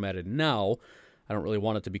it's formatted now. I don't really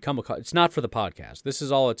want it to become it's not for the podcast. This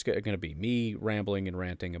is all it's going to be, me rambling and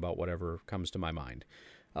ranting about whatever comes to my mind.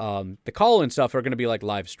 The call-in stuff are going to be like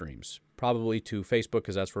live streams, probably to Facebook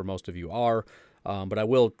because that's where most of you are. But I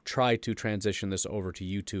will try to transition this over to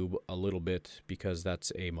YouTube a little bit because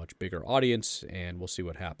that's a much bigger audience, and we'll see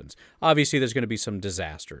what happens. Obviously, there's going to be some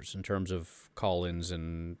disasters in terms of call-ins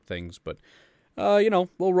and things, but,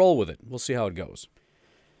 we'll roll with it. We'll see how it goes.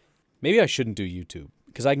 Maybe I shouldn't do YouTube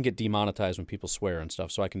because I can get demonetized when people swear and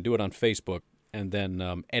stuff, so I can do it on Facebook and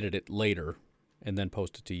then edit it later and then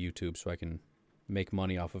post it to YouTube so I can make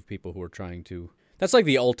money off of people who are trying to... That's like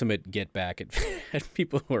the ultimate get back at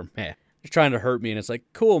people who are mad. They're trying to hurt me, and it's like,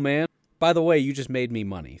 cool, man. By the way, you just made me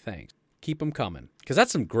money. Thanks. Keep them coming. Because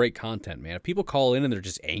that's some great content, man. If people call in and they're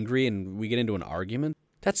just angry and we get into an argument,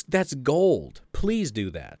 that's gold. Please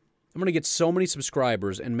do that. I'm going to get so many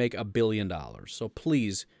subscribers and make $1 billion. So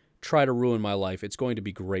please try to ruin my life. It's going to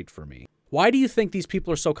be great for me. Why do you think these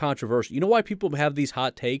people are so controversial? You know why people have these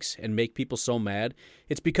hot takes and make people so mad?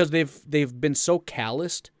 It's because they've been so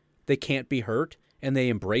calloused, they can't be hurt, and they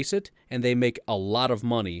embrace it, and they make a lot of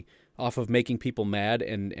money off of making people mad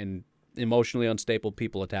and emotionally unstable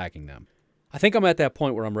people attacking them. I think I'm at that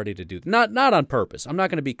point where I'm ready to do not on purpose. I'm not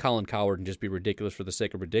going to be Colin Cowherd and just be ridiculous for the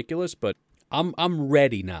sake of ridiculous, but I'm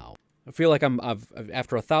ready now. I feel like I've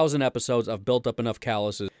after 1,000 episodes, I've built up enough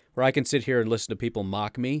calluses where I can sit here and listen to people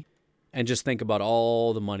mock me and just think about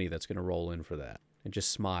all the money that's going to roll in for that and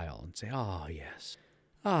just smile and say, oh, yes.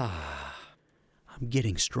 I'm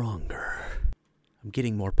getting stronger. I'm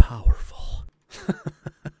getting more powerful.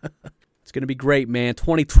 It's going to be great, man.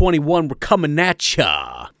 2021, we're coming at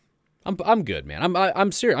ya. I'm good, man.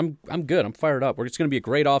 I'm serious. I'm good. I'm fired up. It's going to be a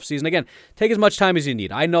great offseason. Again, take as much time as you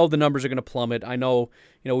need. I know the numbers are going to plummet. I know,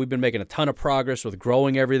 we've been making a ton of progress with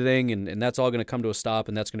growing everything, and that's all going to come to a stop,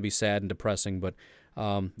 and that's going to be sad and depressing. But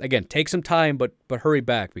again, take some time, but hurry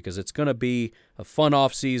back because it's going to be a fun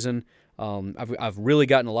offseason. I've really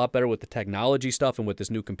gotten a lot better with the technology stuff and with this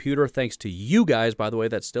new computer, thanks to you guys, by the way.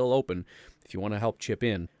 That's still open if you want to help chip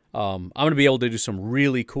in. I'm going to be able to do some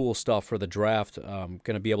really cool stuff for the draft. I'm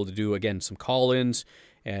going to be able to do, again, some call-ins.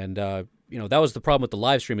 And, that was the problem with the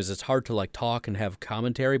live stream is it's hard to, talk and have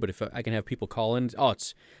commentary. But if I can have people call in,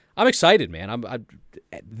 I'm excited, man.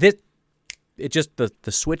 The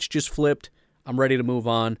switch just flipped. I'm ready to move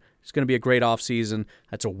on. It's going to be a great offseason.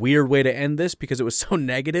 That's a weird way to end this because it was so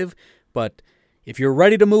negative. But if you're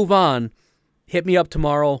ready to move on, hit me up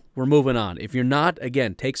tomorrow. We're moving on. If you're not,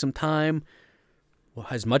 again, take some time. Well,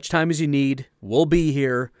 as much time as you need. We'll be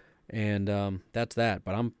here, and that's that.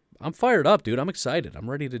 But I'm fired up, dude. I'm excited. I'm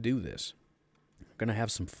ready to do this. We're going to have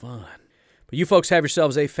some fun. But you folks have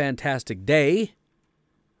yourselves a fantastic day.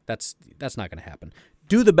 That's not going to happen.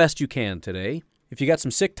 Do the best you can today. If you got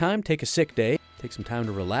some sick time, take a sick day. Take some time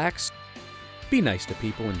to relax. Be nice to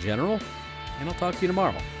people in general. And I'll talk to you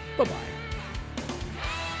tomorrow. Bye-bye.